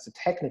ground as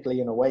technically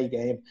an away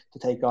game to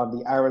take on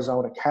the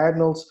Arizona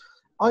Cardinals.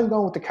 I'm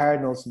going with the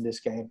Cardinals in this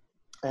game.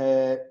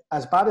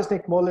 As bad as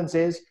Nick Mullins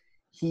is,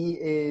 he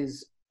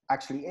is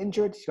actually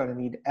injured. He's going to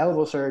need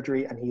elbow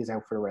surgery, and he is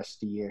out for the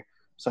rest of the year.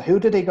 So who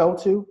do they go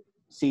to?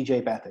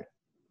 CJ Beathard.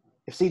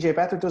 If CJ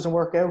Beathard doesn't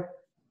work out,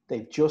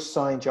 they've just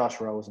signed Josh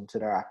Rosen to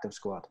their active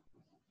squad.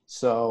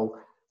 So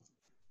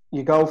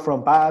you go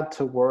from bad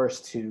to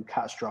worse to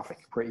catastrophic,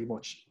 pretty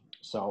much.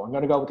 So I'm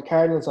going to go with the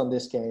Cardinals on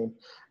this game.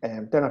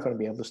 They're not going to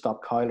be able to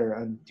stop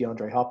Kyler and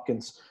DeAndre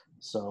Hopkins.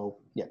 So,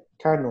 yeah,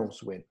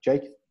 Cardinals win.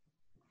 Jake?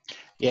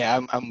 Yeah,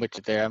 I'm with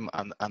you there. I'm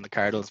on the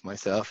Cardinals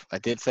myself. I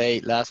did say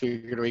last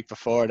week or the week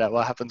before that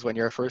what happens when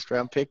you're a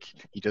first-round pick?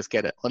 You just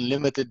get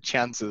unlimited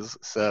chances.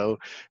 So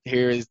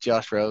here is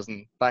Josh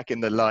Rosen back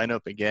in the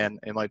lineup again.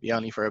 It might be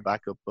only for a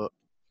backup, but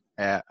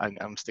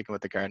I'm sticking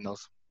with the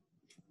Cardinals.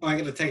 I'm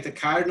going to take the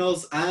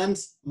Cardinals, and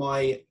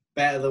my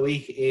bet of the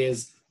week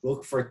is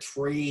look for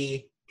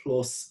 3+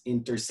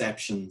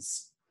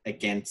 interceptions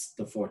against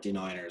the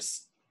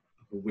 49ers.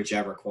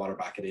 Whichever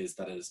quarterback it is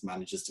that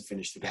manages to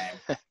finish the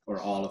game, or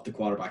all of the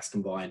quarterbacks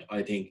combined,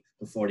 I think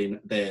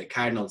the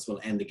Cardinals will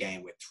end the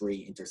game with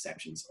 3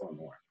 interceptions or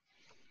more.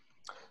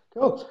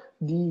 Cool.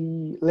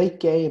 The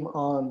late game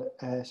on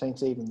St.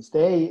 Stephen's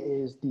Day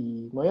is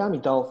the Miami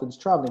Dolphins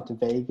traveling to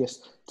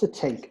Vegas to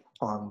take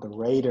on the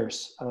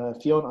Raiders.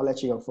 Fionn, I'll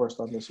let you go first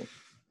on this one.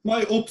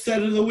 My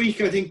upset of the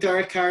week, I think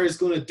Derek Carr is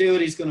going to do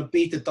it. He's going to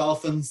beat the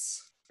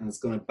Dolphins, and it's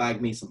going to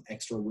bag me some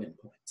extra win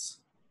points.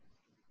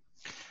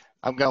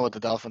 I'm going with the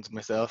Dolphins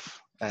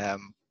myself. I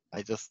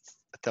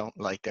don't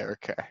like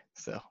Derek Carr,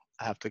 so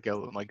I have to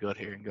go with my gut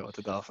here and go with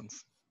the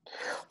Dolphins.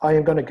 I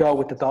am going to go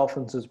with the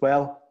Dolphins as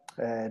well.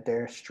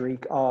 Their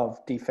streak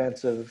of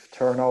defensive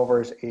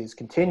turnovers is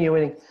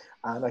continuing,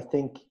 and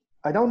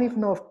I don't even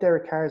know if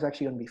Derek Carr is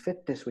actually going to be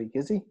fit this week,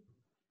 is he?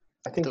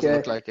 I think doesn't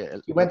look like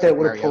it. He went out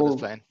with a pulled.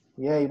 Playing.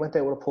 Yeah, he went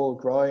out with a pulled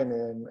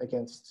groin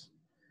against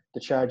the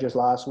Chargers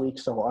last week,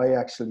 so I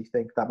actually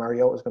think that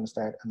Mariota is going to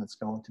start, and it's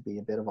going to be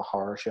a bit of a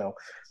horror show.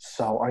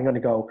 So I'm going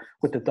to go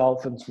with the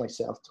Dolphins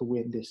myself to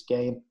win this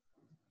game.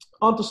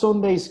 On to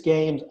Sunday's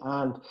games,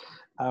 and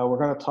we're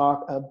going to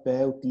talk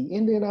about the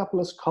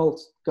Indianapolis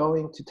Colts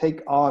going to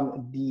take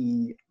on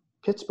the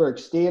Pittsburgh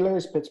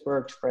Steelers.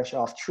 Pittsburgh's fresh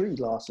off 3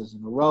 losses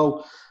in a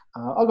row.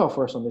 I'll go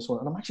first on this one,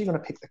 and I'm actually going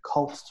to pick the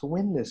Colts to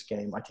win this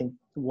game. I think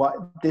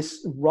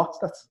this rot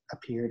that's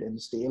appeared in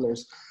the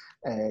Steelers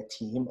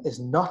team is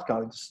not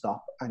going to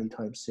stop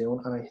anytime soon,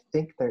 and I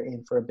think they're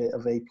in for a bit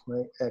of a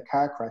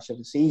car crash of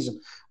the season,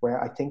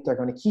 where I think they're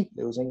going to keep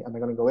losing and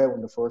they're going to go out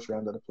in the first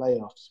round of the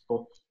playoffs.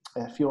 But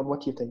Fionn,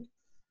 what do you think?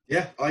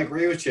 Yeah, I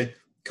agree with you.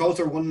 Colts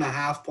are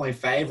 1.5 point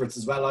favourites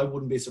as well. I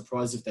wouldn't be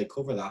surprised if they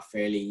cover that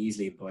fairly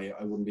easily, but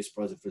I wouldn't be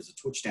surprised if there's a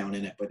touchdown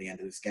in it by the end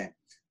of this game.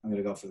 I'm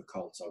going to go for the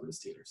Colts over the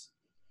Steelers.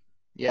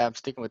 Yeah, I'm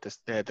sticking with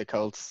the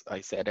Colts.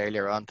 I said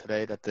earlier on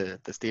today that the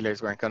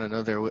Steelers weren't going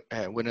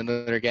to win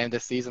another game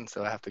this season,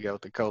 so I have to go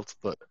with the Colts.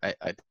 But I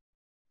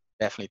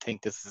definitely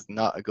think this is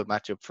not a good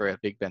matchup for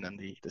Big Ben and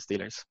the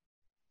Steelers.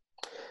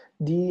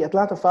 The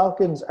Atlanta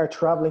Falcons are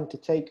traveling to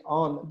take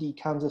on the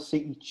Kansas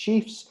City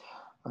Chiefs.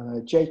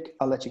 Jake,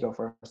 I'll let you go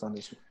first on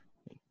this one.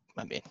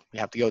 I mean, you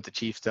have to go with the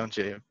Chiefs, don't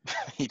you?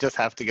 You just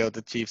have to go with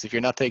the Chiefs. If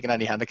you're not taking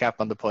any handicap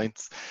on the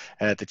points,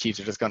 the Chiefs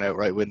are just going to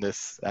outright win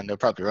this, and they'll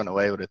probably run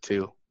away with it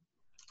too.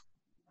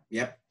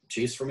 Yep,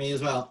 Chiefs for me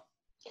as well.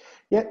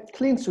 Yeah,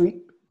 clean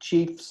sweep,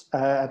 Chiefs.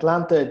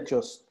 Atlanta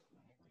just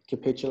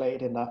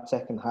capitulated in that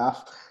second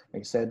half. Like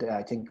I said,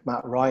 I think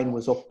Matt Ryan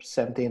was up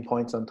 17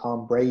 points on a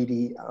Tom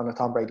Brady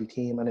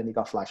team, and then he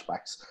got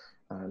flashbacks,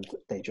 and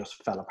they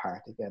just fell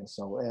apart again.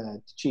 So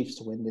the Chiefs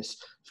to win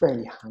this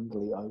fairly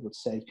handily, I would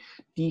say.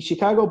 The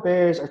Chicago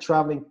Bears are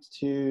traveling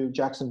to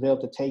Jacksonville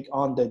to take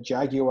on the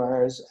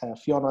Jaguars.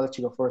 Fiona, I'll let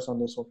you go first on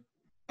this one.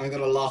 I'm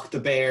going to lock the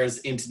Bears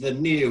into the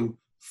new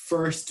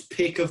first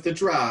pick of the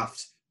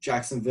draft,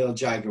 Jacksonville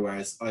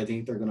Jaguars. I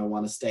think they're going to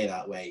want to stay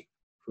that way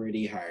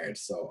pretty hard.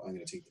 So I'm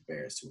going to take the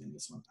Bears to win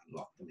this one and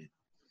lock them in.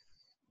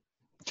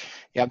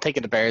 Yeah, I'm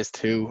taking the Bears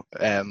too.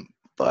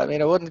 But I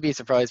mean, I wouldn't be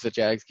surprised if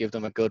Jags give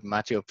them a good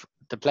matchup.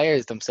 The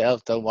players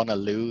themselves don't want to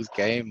lose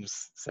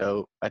games.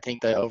 So I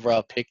think the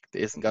overall pick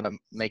isn't going to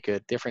make a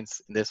difference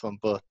in this one.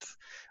 But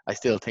I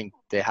still think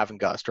they haven't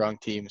got a strong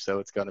team. So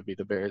it's going to be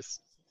the Bears.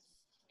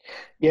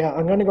 Yeah,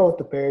 I'm going to go with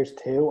the Bears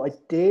too. I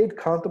did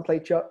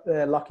contemplate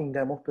locking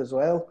them up as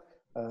well,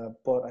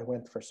 but I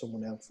went for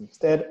someone else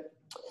instead.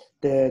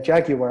 The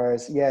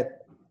Jaguars, yeah,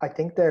 I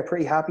think they're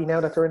pretty happy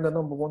now that they're in the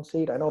number 1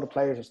 seed. I know the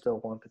players are still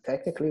want to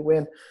technically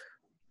win,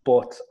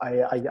 but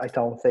I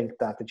don't think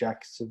that the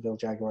Jacksonville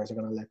Jaguars are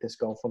going to let this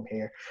go from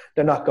here.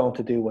 They're not going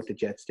to do what the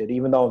Jets did,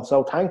 even though I'm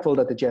so thankful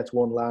that the Jets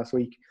won last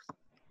week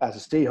as a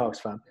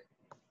Seahawks fan.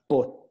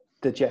 But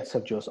the Jets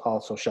have just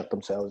also shot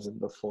themselves in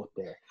the foot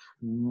there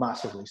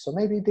massively. So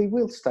maybe they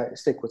will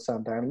stick with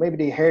Sam Darnold. Maybe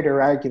they heard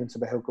their arguments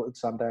about how good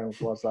Sam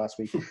Darnold was last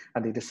week,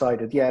 and they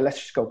decided, yeah, let's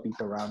just go beat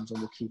the Rams and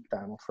we'll keep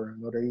Darnold for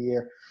another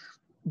year.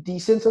 The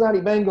Cincinnati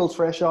Bengals,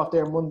 fresh off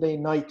their Monday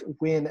night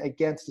win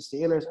against the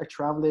Steelers, are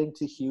traveling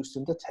to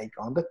Houston to take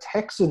on the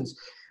Texans.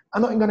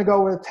 I'm not going to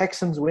go with the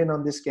Texans win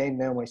on this game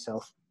now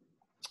myself.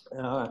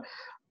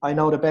 I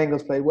know the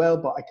Bengals played well,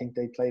 but I think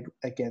they played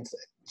against a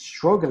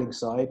struggling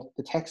side.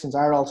 The Texans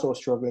are also a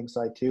struggling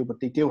side too, but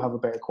they do have a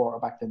better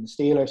quarterback than the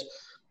Steelers.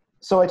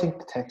 So I think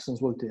the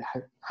Texans will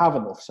have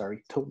enough,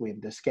 to win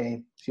this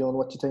game. Fiona,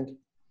 what do you think?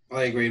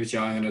 I agree with you.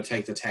 I'm going to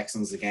take the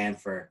Texans again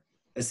for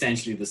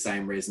essentially the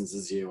same reasons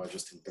as you. I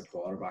just think their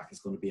quarterback is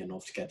going to be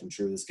enough to get them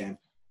through this game.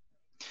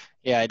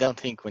 Yeah, I don't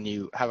think when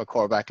you have a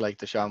quarterback like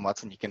Deshaun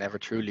Watson, you can ever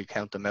truly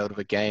count them out of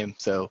a game.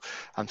 So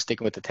I'm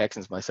sticking with the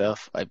Texans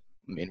myself. I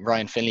mean,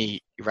 Ryan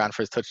Finley ran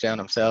for his touchdown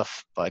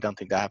himself, but I don't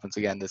think that happens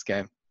again this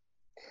game.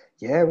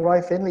 Yeah,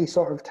 Ryan Finley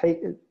sort of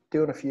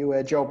doing a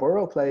few Joe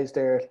Burrow plays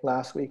there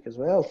last week as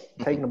well,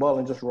 taking the ball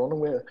and just running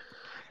with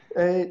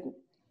it.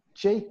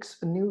 Jake's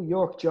New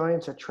York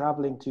Giants are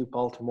traveling to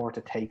Baltimore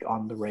to take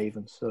on the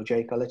Ravens. So,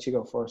 Jake, I'll let you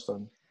go first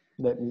and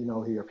let me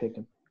know who you're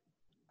picking.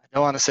 I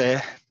don't want to say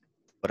it,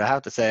 but I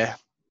have to say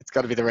it's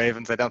got to be the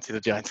Ravens. I don't see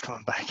the Giants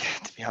coming back,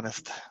 to be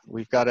honest.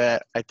 We've got,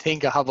 I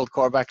think, a hobbled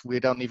quarterback. We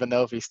don't even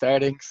know if he's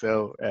starting.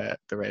 So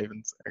the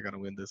Ravens are going to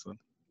win this one.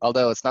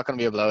 Although it's not going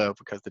to be a blowout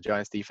because the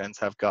Giants defense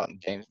have gotten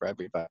James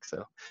Bradbury back.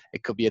 So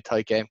it could be a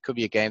tight game. Could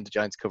be a game the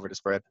Giants cover the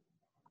spread.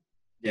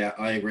 Yeah,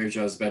 I agree with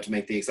you. I was about to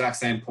make the exact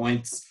same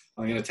points.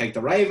 I'm going to take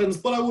the Ravens,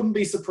 but I wouldn't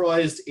be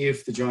surprised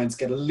if the Giants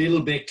get a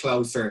little bit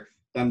closer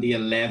than the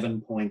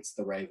 11 points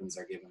the Ravens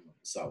are giving them.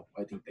 So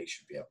I think they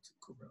should be able to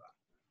cover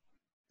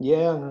that.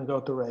 Yeah, I'm going to go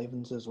with the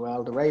Ravens as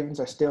well. The Ravens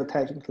are still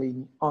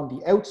technically on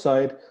the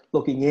outside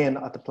looking in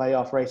at the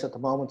playoff race at the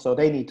moment, so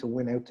they need to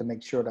win out to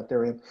make sure that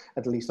they're in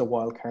at least a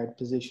wild card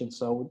position.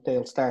 So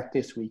they'll start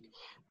this week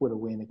with a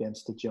win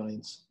against the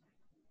Giants.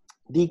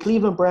 The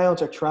Cleveland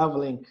Browns are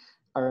traveling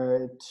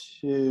to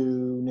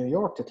New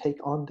York to take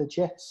on the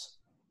Jets.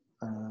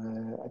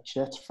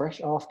 Jets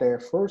fresh off their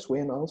first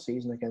win all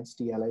season against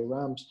the LA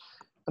Rams.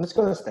 And it's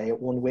going to stay at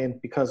one win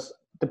because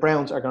the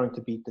Browns are going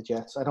to beat the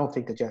Jets. I don't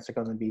think the Jets are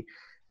going to be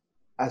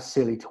as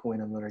silly to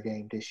win another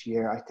game this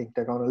year. I think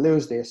they're going to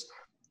lose this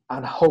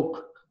and hope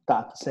that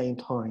at the same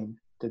time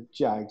the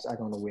Jags are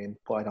going to win,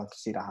 but I don't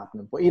see that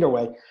happening. But either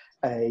way,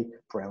 a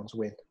Browns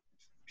win.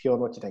 Fiona,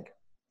 what do you think?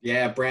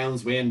 Yeah,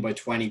 Browns win by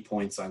 20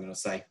 points, I'm going to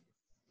say.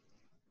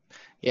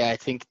 Yeah, I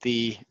think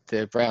the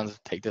Browns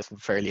take this one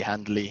fairly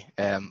handily.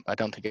 I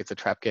don't think it's a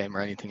trap game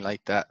or anything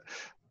like that.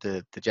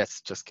 The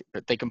Jets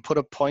they can put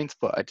up points,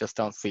 but I just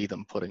don't see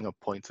them putting up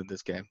points in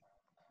this game.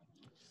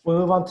 We'll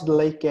move on to the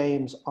late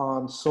games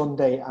on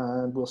Sunday,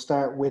 and we'll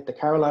start with the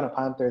Carolina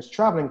Panthers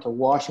traveling to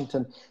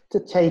Washington to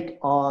take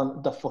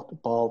on the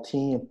football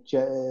team.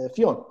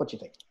 Fionn, what do you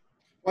think?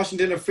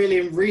 Washington are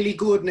feeling really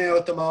good now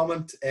at the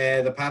moment.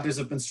 The Panthers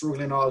have been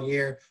struggling all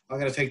year. I'm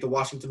going to take the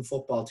Washington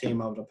football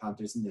team over the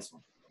Panthers in this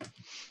one.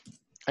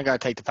 I'm going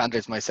to take the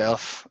Panthers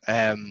myself,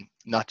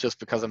 not just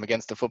because I'm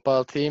against the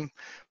football team,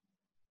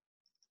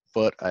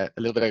 but a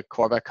little bit of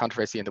quarterback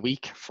controversy in the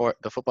week for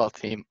the football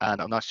team, and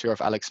I'm not sure if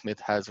Alex Smith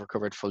has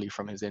recovered fully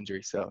from his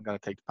injury, so I'm going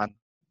to take the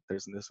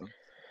Panthers in this one.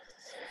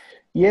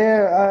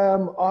 Yeah,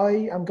 I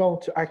am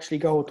going to actually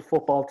go with the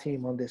football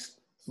team on this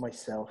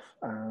myself.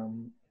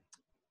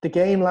 The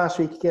game last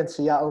week against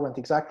Seattle went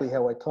exactly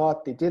how I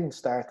thought. They didn't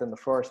start in the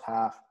first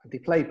half, and they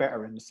played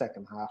better in the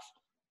second half.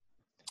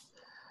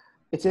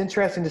 It's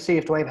interesting to see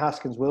if Dwayne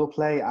Haskins will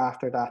play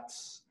after that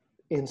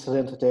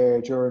incident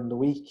there during the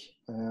week.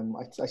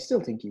 I still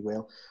think he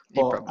will.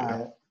 But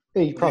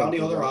the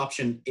only other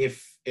option,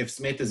 if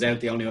Smith is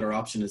out, the only other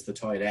option is the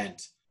tight end.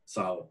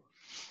 So,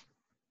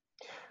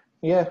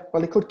 yeah,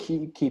 well, he could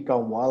keep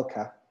going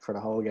Wildcat for the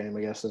whole game,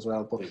 I guess, as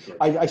well. But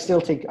I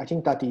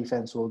think that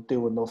defense will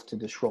do enough to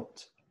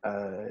disrupt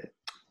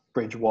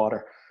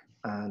Bridgewater,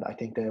 and I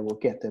think they will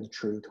get them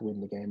through to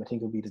win the game. I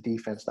think it'll be the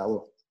defense that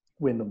will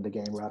win them the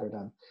game rather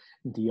than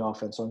the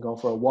offense. So I'm going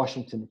for a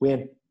Washington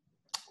win.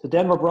 The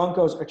Denver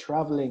Broncos are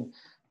traveling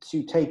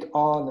to take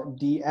on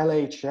the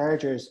LA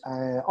Chargers.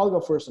 I'll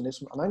go first on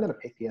this one, and I'm going to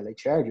pick the LA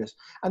Chargers,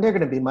 and they're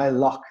going to be my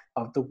lock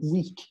of the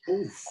week.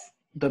 Oof.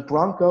 The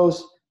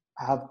Broncos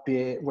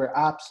were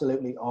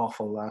absolutely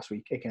awful last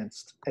week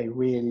against a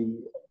really,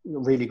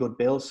 really good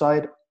Bills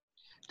side.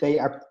 They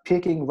are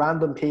picking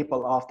random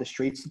people off the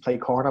streets to play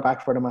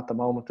cornerback for them at the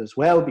moment as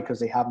well,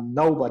 because they have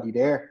nobody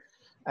there.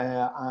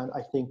 And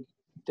I think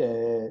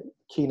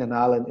Keenan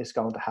Allen is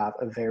going to have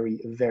a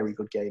very, very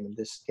good game in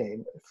this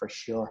game for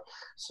sure.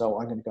 So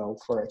I'm going to go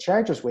for a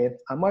Chargers win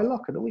and my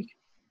lock of the week.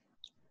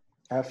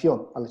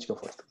 Fionn, I'll let you go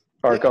first.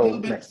 Or go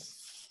next.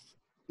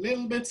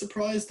 Little bit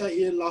surprised that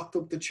you locked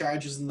up the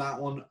Chargers in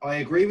that one. I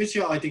agree with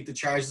you. I think the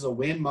Chargers will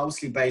win,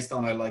 mostly based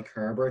on I like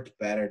Herbert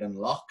better than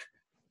Locke.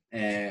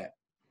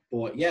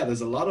 But yeah,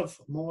 there's a lot of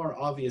more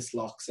obvious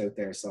locks out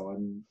there, so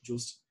I'm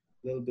just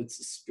a little bit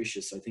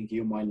suspicious. I think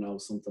you might know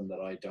something that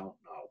I don't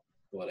know.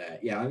 But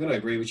yeah, I'm going to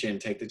agree with you and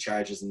take the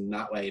Chargers, and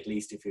that way, at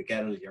least if you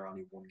get it, you're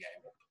only one game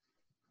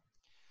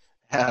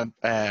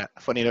up.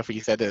 Funny enough,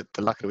 you said that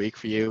the lock of the week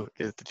for you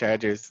is the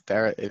Chargers.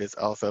 There, it is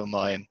also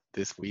mine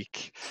this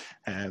week.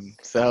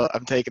 So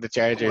I'm taking the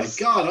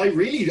Chargers. Oh my God, I'm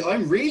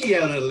really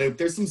out of the loop.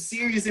 There's some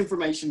serious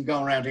information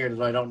going around here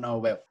that I don't know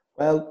about.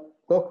 Well,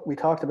 look, we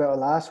talked about it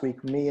last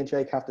week. Me and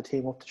Jake have to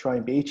team up to try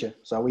and beat you.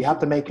 So we have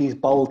to make these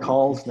bold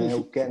calls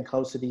now, getting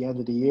close to the end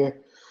of the year.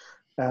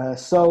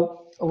 So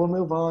we'll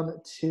move on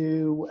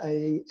to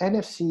a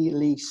NFC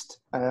least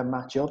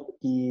matchup.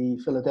 The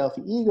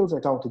Philadelphia Eagles are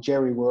going to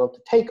Jerry World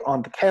to take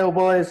on the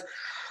Cowboys.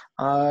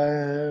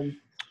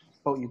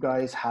 Both you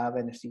guys have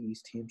NFC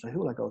East teams. So who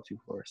will I go to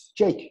first?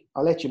 Jake,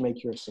 I'll let you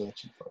make your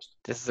selection first.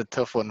 This is a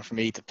tough one for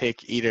me to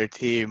pick either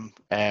team,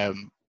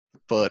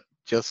 but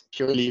just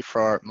purely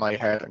for my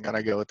heart, I'm going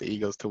to go with the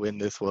Eagles to win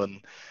this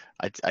one.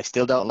 I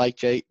still don't like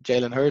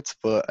Jalen Hurts,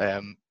 but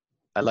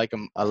I like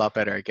him a lot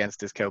better against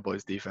this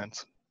Cowboys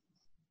defense.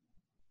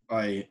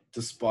 I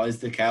despise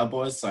the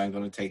Cowboys, so I'm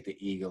going to take the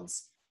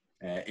Eagles.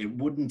 It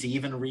wouldn't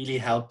even really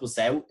help us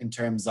out in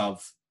terms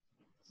of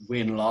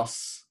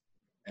win-loss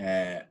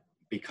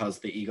because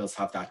the Eagles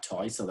have that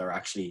tie, so they're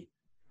actually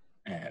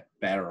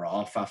better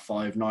off at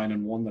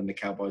 5-9-1 than the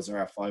Cowboys are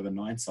at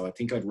 5-9. So I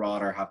think I'd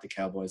rather have the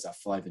Cowboys at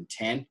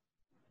 5-10,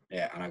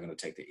 and I'm going to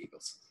take the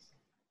Eagles.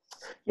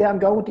 Yeah, I'm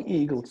going with the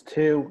Eagles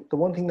too. The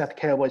one thing that the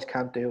Cowboys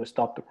can't do is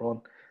stop the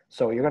run.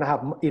 So you're going to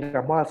have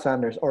either Miles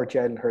Sanders or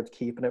Jalen Hurts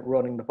keeping it,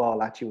 running the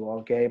ball at you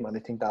all game, and I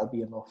think that'll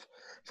be enough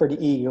for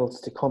the Eagles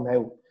to come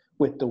out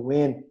with the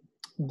win.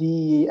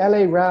 The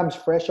LA Rams,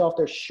 fresh off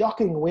their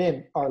shocking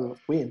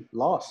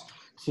loss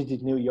to the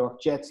New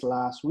York Jets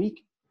last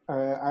week,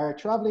 are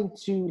traveling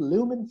to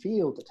Lumen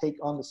Field to take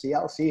on the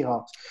Seattle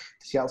Seahawks.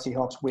 The Seattle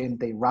Seahawks win,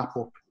 they wrap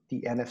up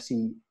the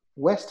NFC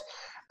West,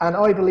 and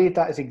I believe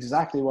that is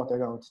exactly what they're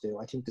going to do.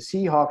 I think the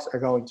Seahawks are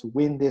going to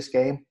win this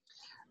game.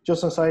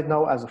 Just on a side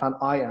note, as a fan,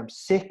 I am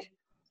sick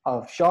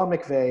of Sean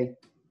McVay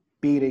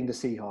beating the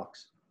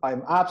Seahawks.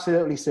 I'm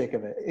absolutely sick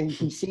of it.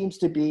 He seems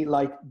to be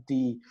like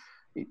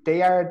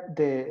they are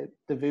the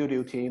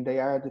voodoo team. They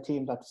are the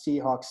team that the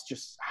Seahawks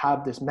just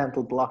have this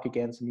mental block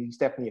against, and he's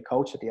definitely a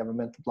coach that they have a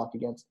mental block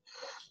against.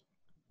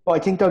 But I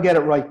think they'll get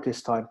it right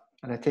this time,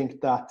 and I think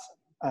that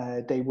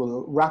they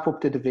will wrap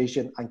up the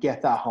division and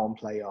get that home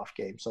playoff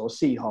game. So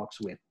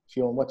Seahawks win.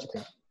 Fionn, what do you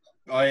think?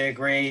 I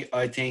agree.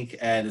 I think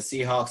the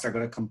Seahawks are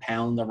going to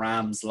compound the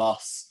Rams'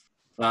 loss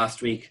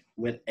last week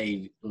with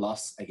a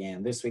loss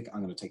again this week.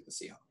 I'm going to take the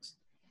Seahawks.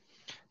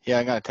 Yeah,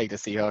 I'm going to take the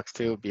Seahawks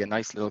too. It'd be a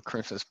nice little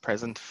Christmas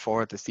present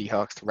for the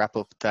Seahawks to wrap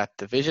up that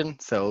division.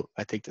 So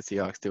I think the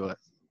Seahawks do it.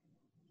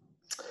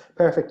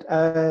 Perfect.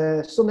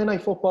 Sunday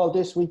Night Football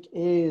this week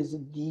is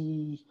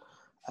the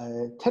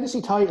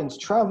Tennessee Titans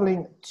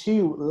traveling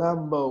to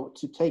Lambeau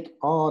to take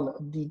on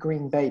the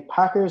Green Bay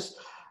Packers.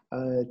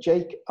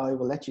 Jake, I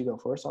will let you go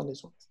first on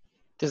this one.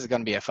 This is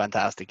going to be a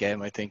fantastic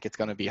game. I think it's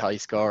going to be high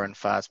score and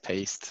fast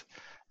paced.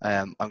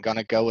 I'm going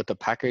to go with the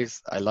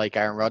Packers. I like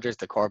Aaron Rodgers,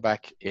 the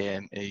quarterback.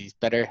 He's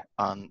better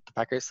on the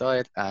Packers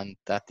side, and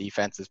that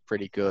defense is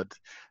pretty good.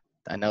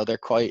 I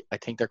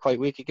think they're quite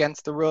weak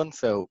against the run,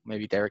 so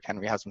maybe Derrick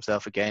Henry has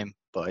himself a game,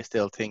 but I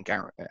still think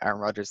Aaron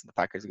Rodgers and the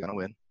Packers are going to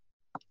win.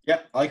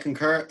 Yeah, I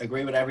concur.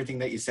 Agree with everything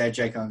that you said,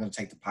 Jake. I'm going to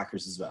take the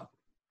Packers as well.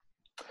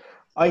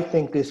 I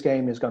think this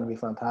game is going to be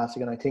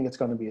fantastic, and I think it's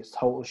going to be a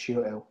total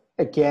shootout.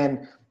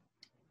 Again,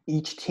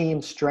 each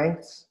team's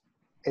strengths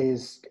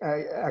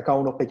are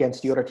going up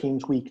against the other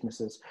team's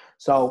weaknesses.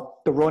 So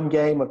the run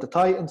game of the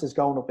Titans is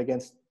going up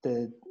against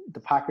the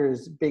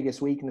Packers'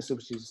 biggest weakness,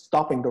 which is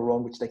stopping the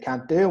run, which they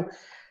can't do.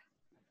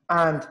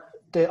 And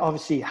they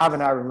obviously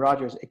having Aaron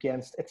Rodgers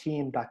against a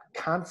team that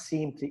can't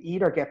seem to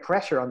either get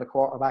pressure on the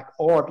quarterback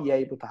or be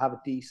able to have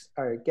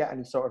get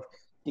any sort of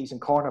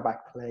decent cornerback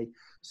play.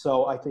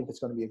 So I think it's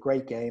going to be a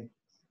great game.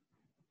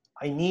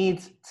 I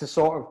need to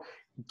sort of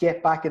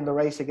get back in the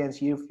race against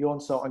you,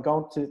 Fionn. So I'm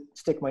going to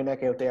stick my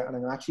neck out there, and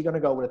I'm actually going to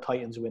go with a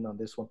Titans win on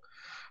this one.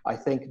 I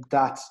think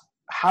that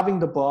having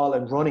the ball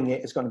and running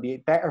it is going to be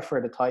better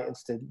for the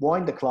Titans to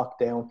wind the clock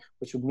down,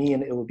 which would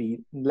mean it will be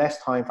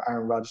less time for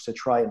Aaron Rodgers to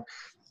try and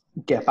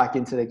get back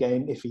into the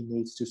game if he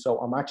needs to. So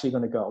I'm actually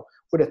going to go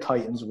with a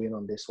Titans win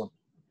on this one.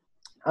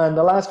 And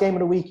the last game of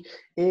the week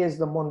is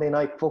the Monday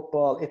Night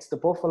Football. It's the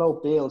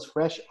Buffalo Bills,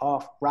 fresh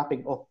off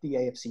wrapping up the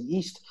AFC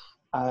East,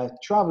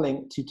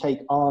 traveling to take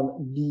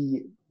on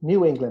the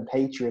New England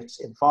Patriots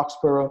in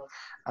Foxborough.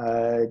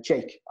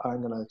 Jake, I'm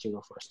going to let you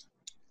go first.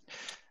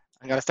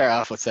 I'm going to start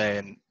off with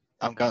saying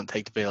I'm going to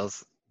take the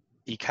Bills.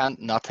 You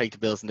can't not take the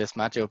Bills in this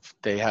matchup.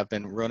 They have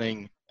been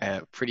running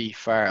pretty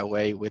far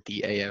away with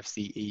the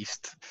AFC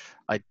East.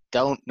 I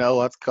don't know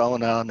what's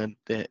going on in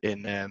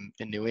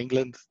New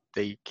England.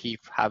 They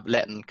keep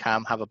letting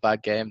Cam have a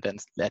bad game, then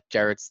let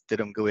Jarrett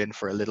Stidham go in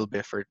for a little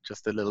bit for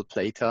just a little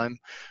play time.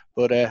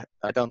 But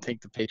I don't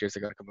think the Patriots are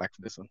going to come back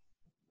from this one.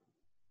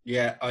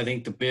 Yeah, I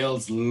think the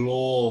Bills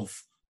love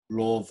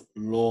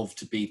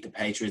to beat the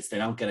Patriots. They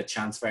don't get a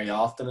chance very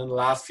often in the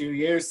last few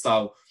years.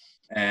 So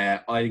I'm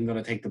going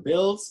to take the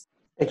Bills.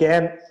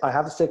 Again, I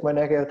have to stick my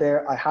neck out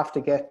there. I have to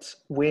get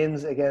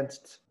wins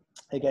against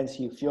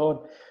you, Fionn.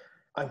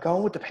 I'm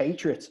going with the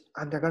Patriots,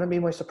 and they're going to be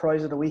my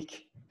surprise of the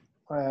week.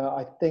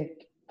 I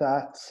think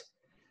that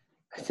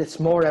it's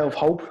more out of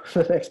hope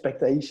than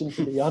expectation,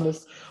 to be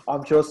honest.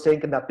 I'm just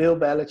thinking that Bill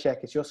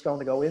Belichick is just going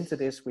to go into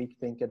this week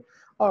thinking,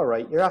 all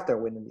right, you're after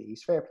winning the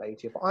East, fair play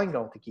to you, but I'm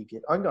going to keep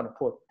you. I'm going to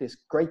put this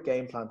great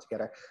game plan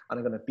together, and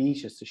I'm going to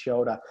beat you to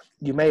show that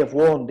you may have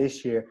won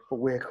this year, but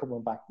we're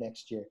coming back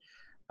next year.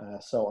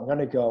 So I'm going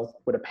to go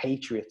with a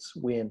Patriots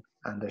win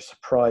and their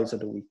surprise of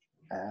the week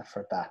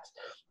for that.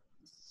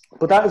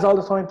 But that is all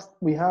the time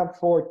we have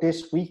for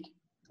this week.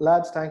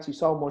 Lads, thank you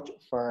so much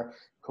for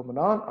coming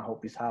on. I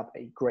hope you have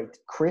a great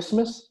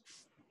Christmas.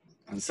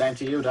 And same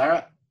to you,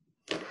 Dara.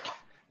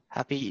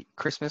 Happy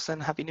Christmas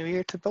and Happy New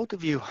Year to both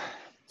of you.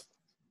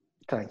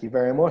 Thank you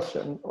very much.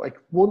 And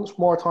once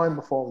more time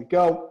before we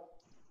go,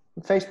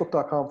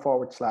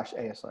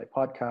 facebook.com/ASI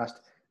podcast,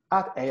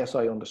 at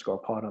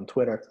ASI_pod on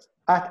Twitter,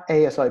 at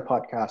ASI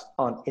Podcast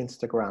on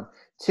Instagram.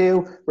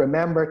 2,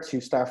 remember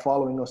to start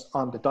following us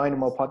on the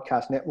Dynamo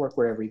Podcast Network,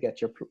 wherever you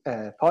get your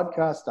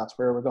podcasts. That's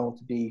where we're going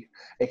to be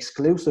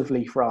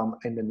exclusively from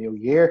in the new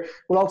year.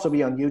 We'll also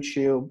be on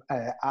YouTube.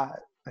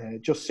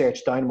 Just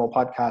search Dynamo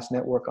Podcast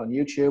Network on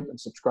YouTube and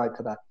subscribe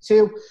to that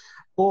too.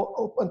 But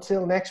up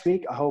until next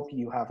week, I hope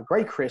you have a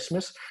great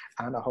Christmas,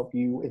 and I hope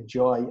you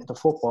enjoy the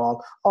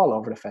football all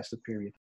over the festive period.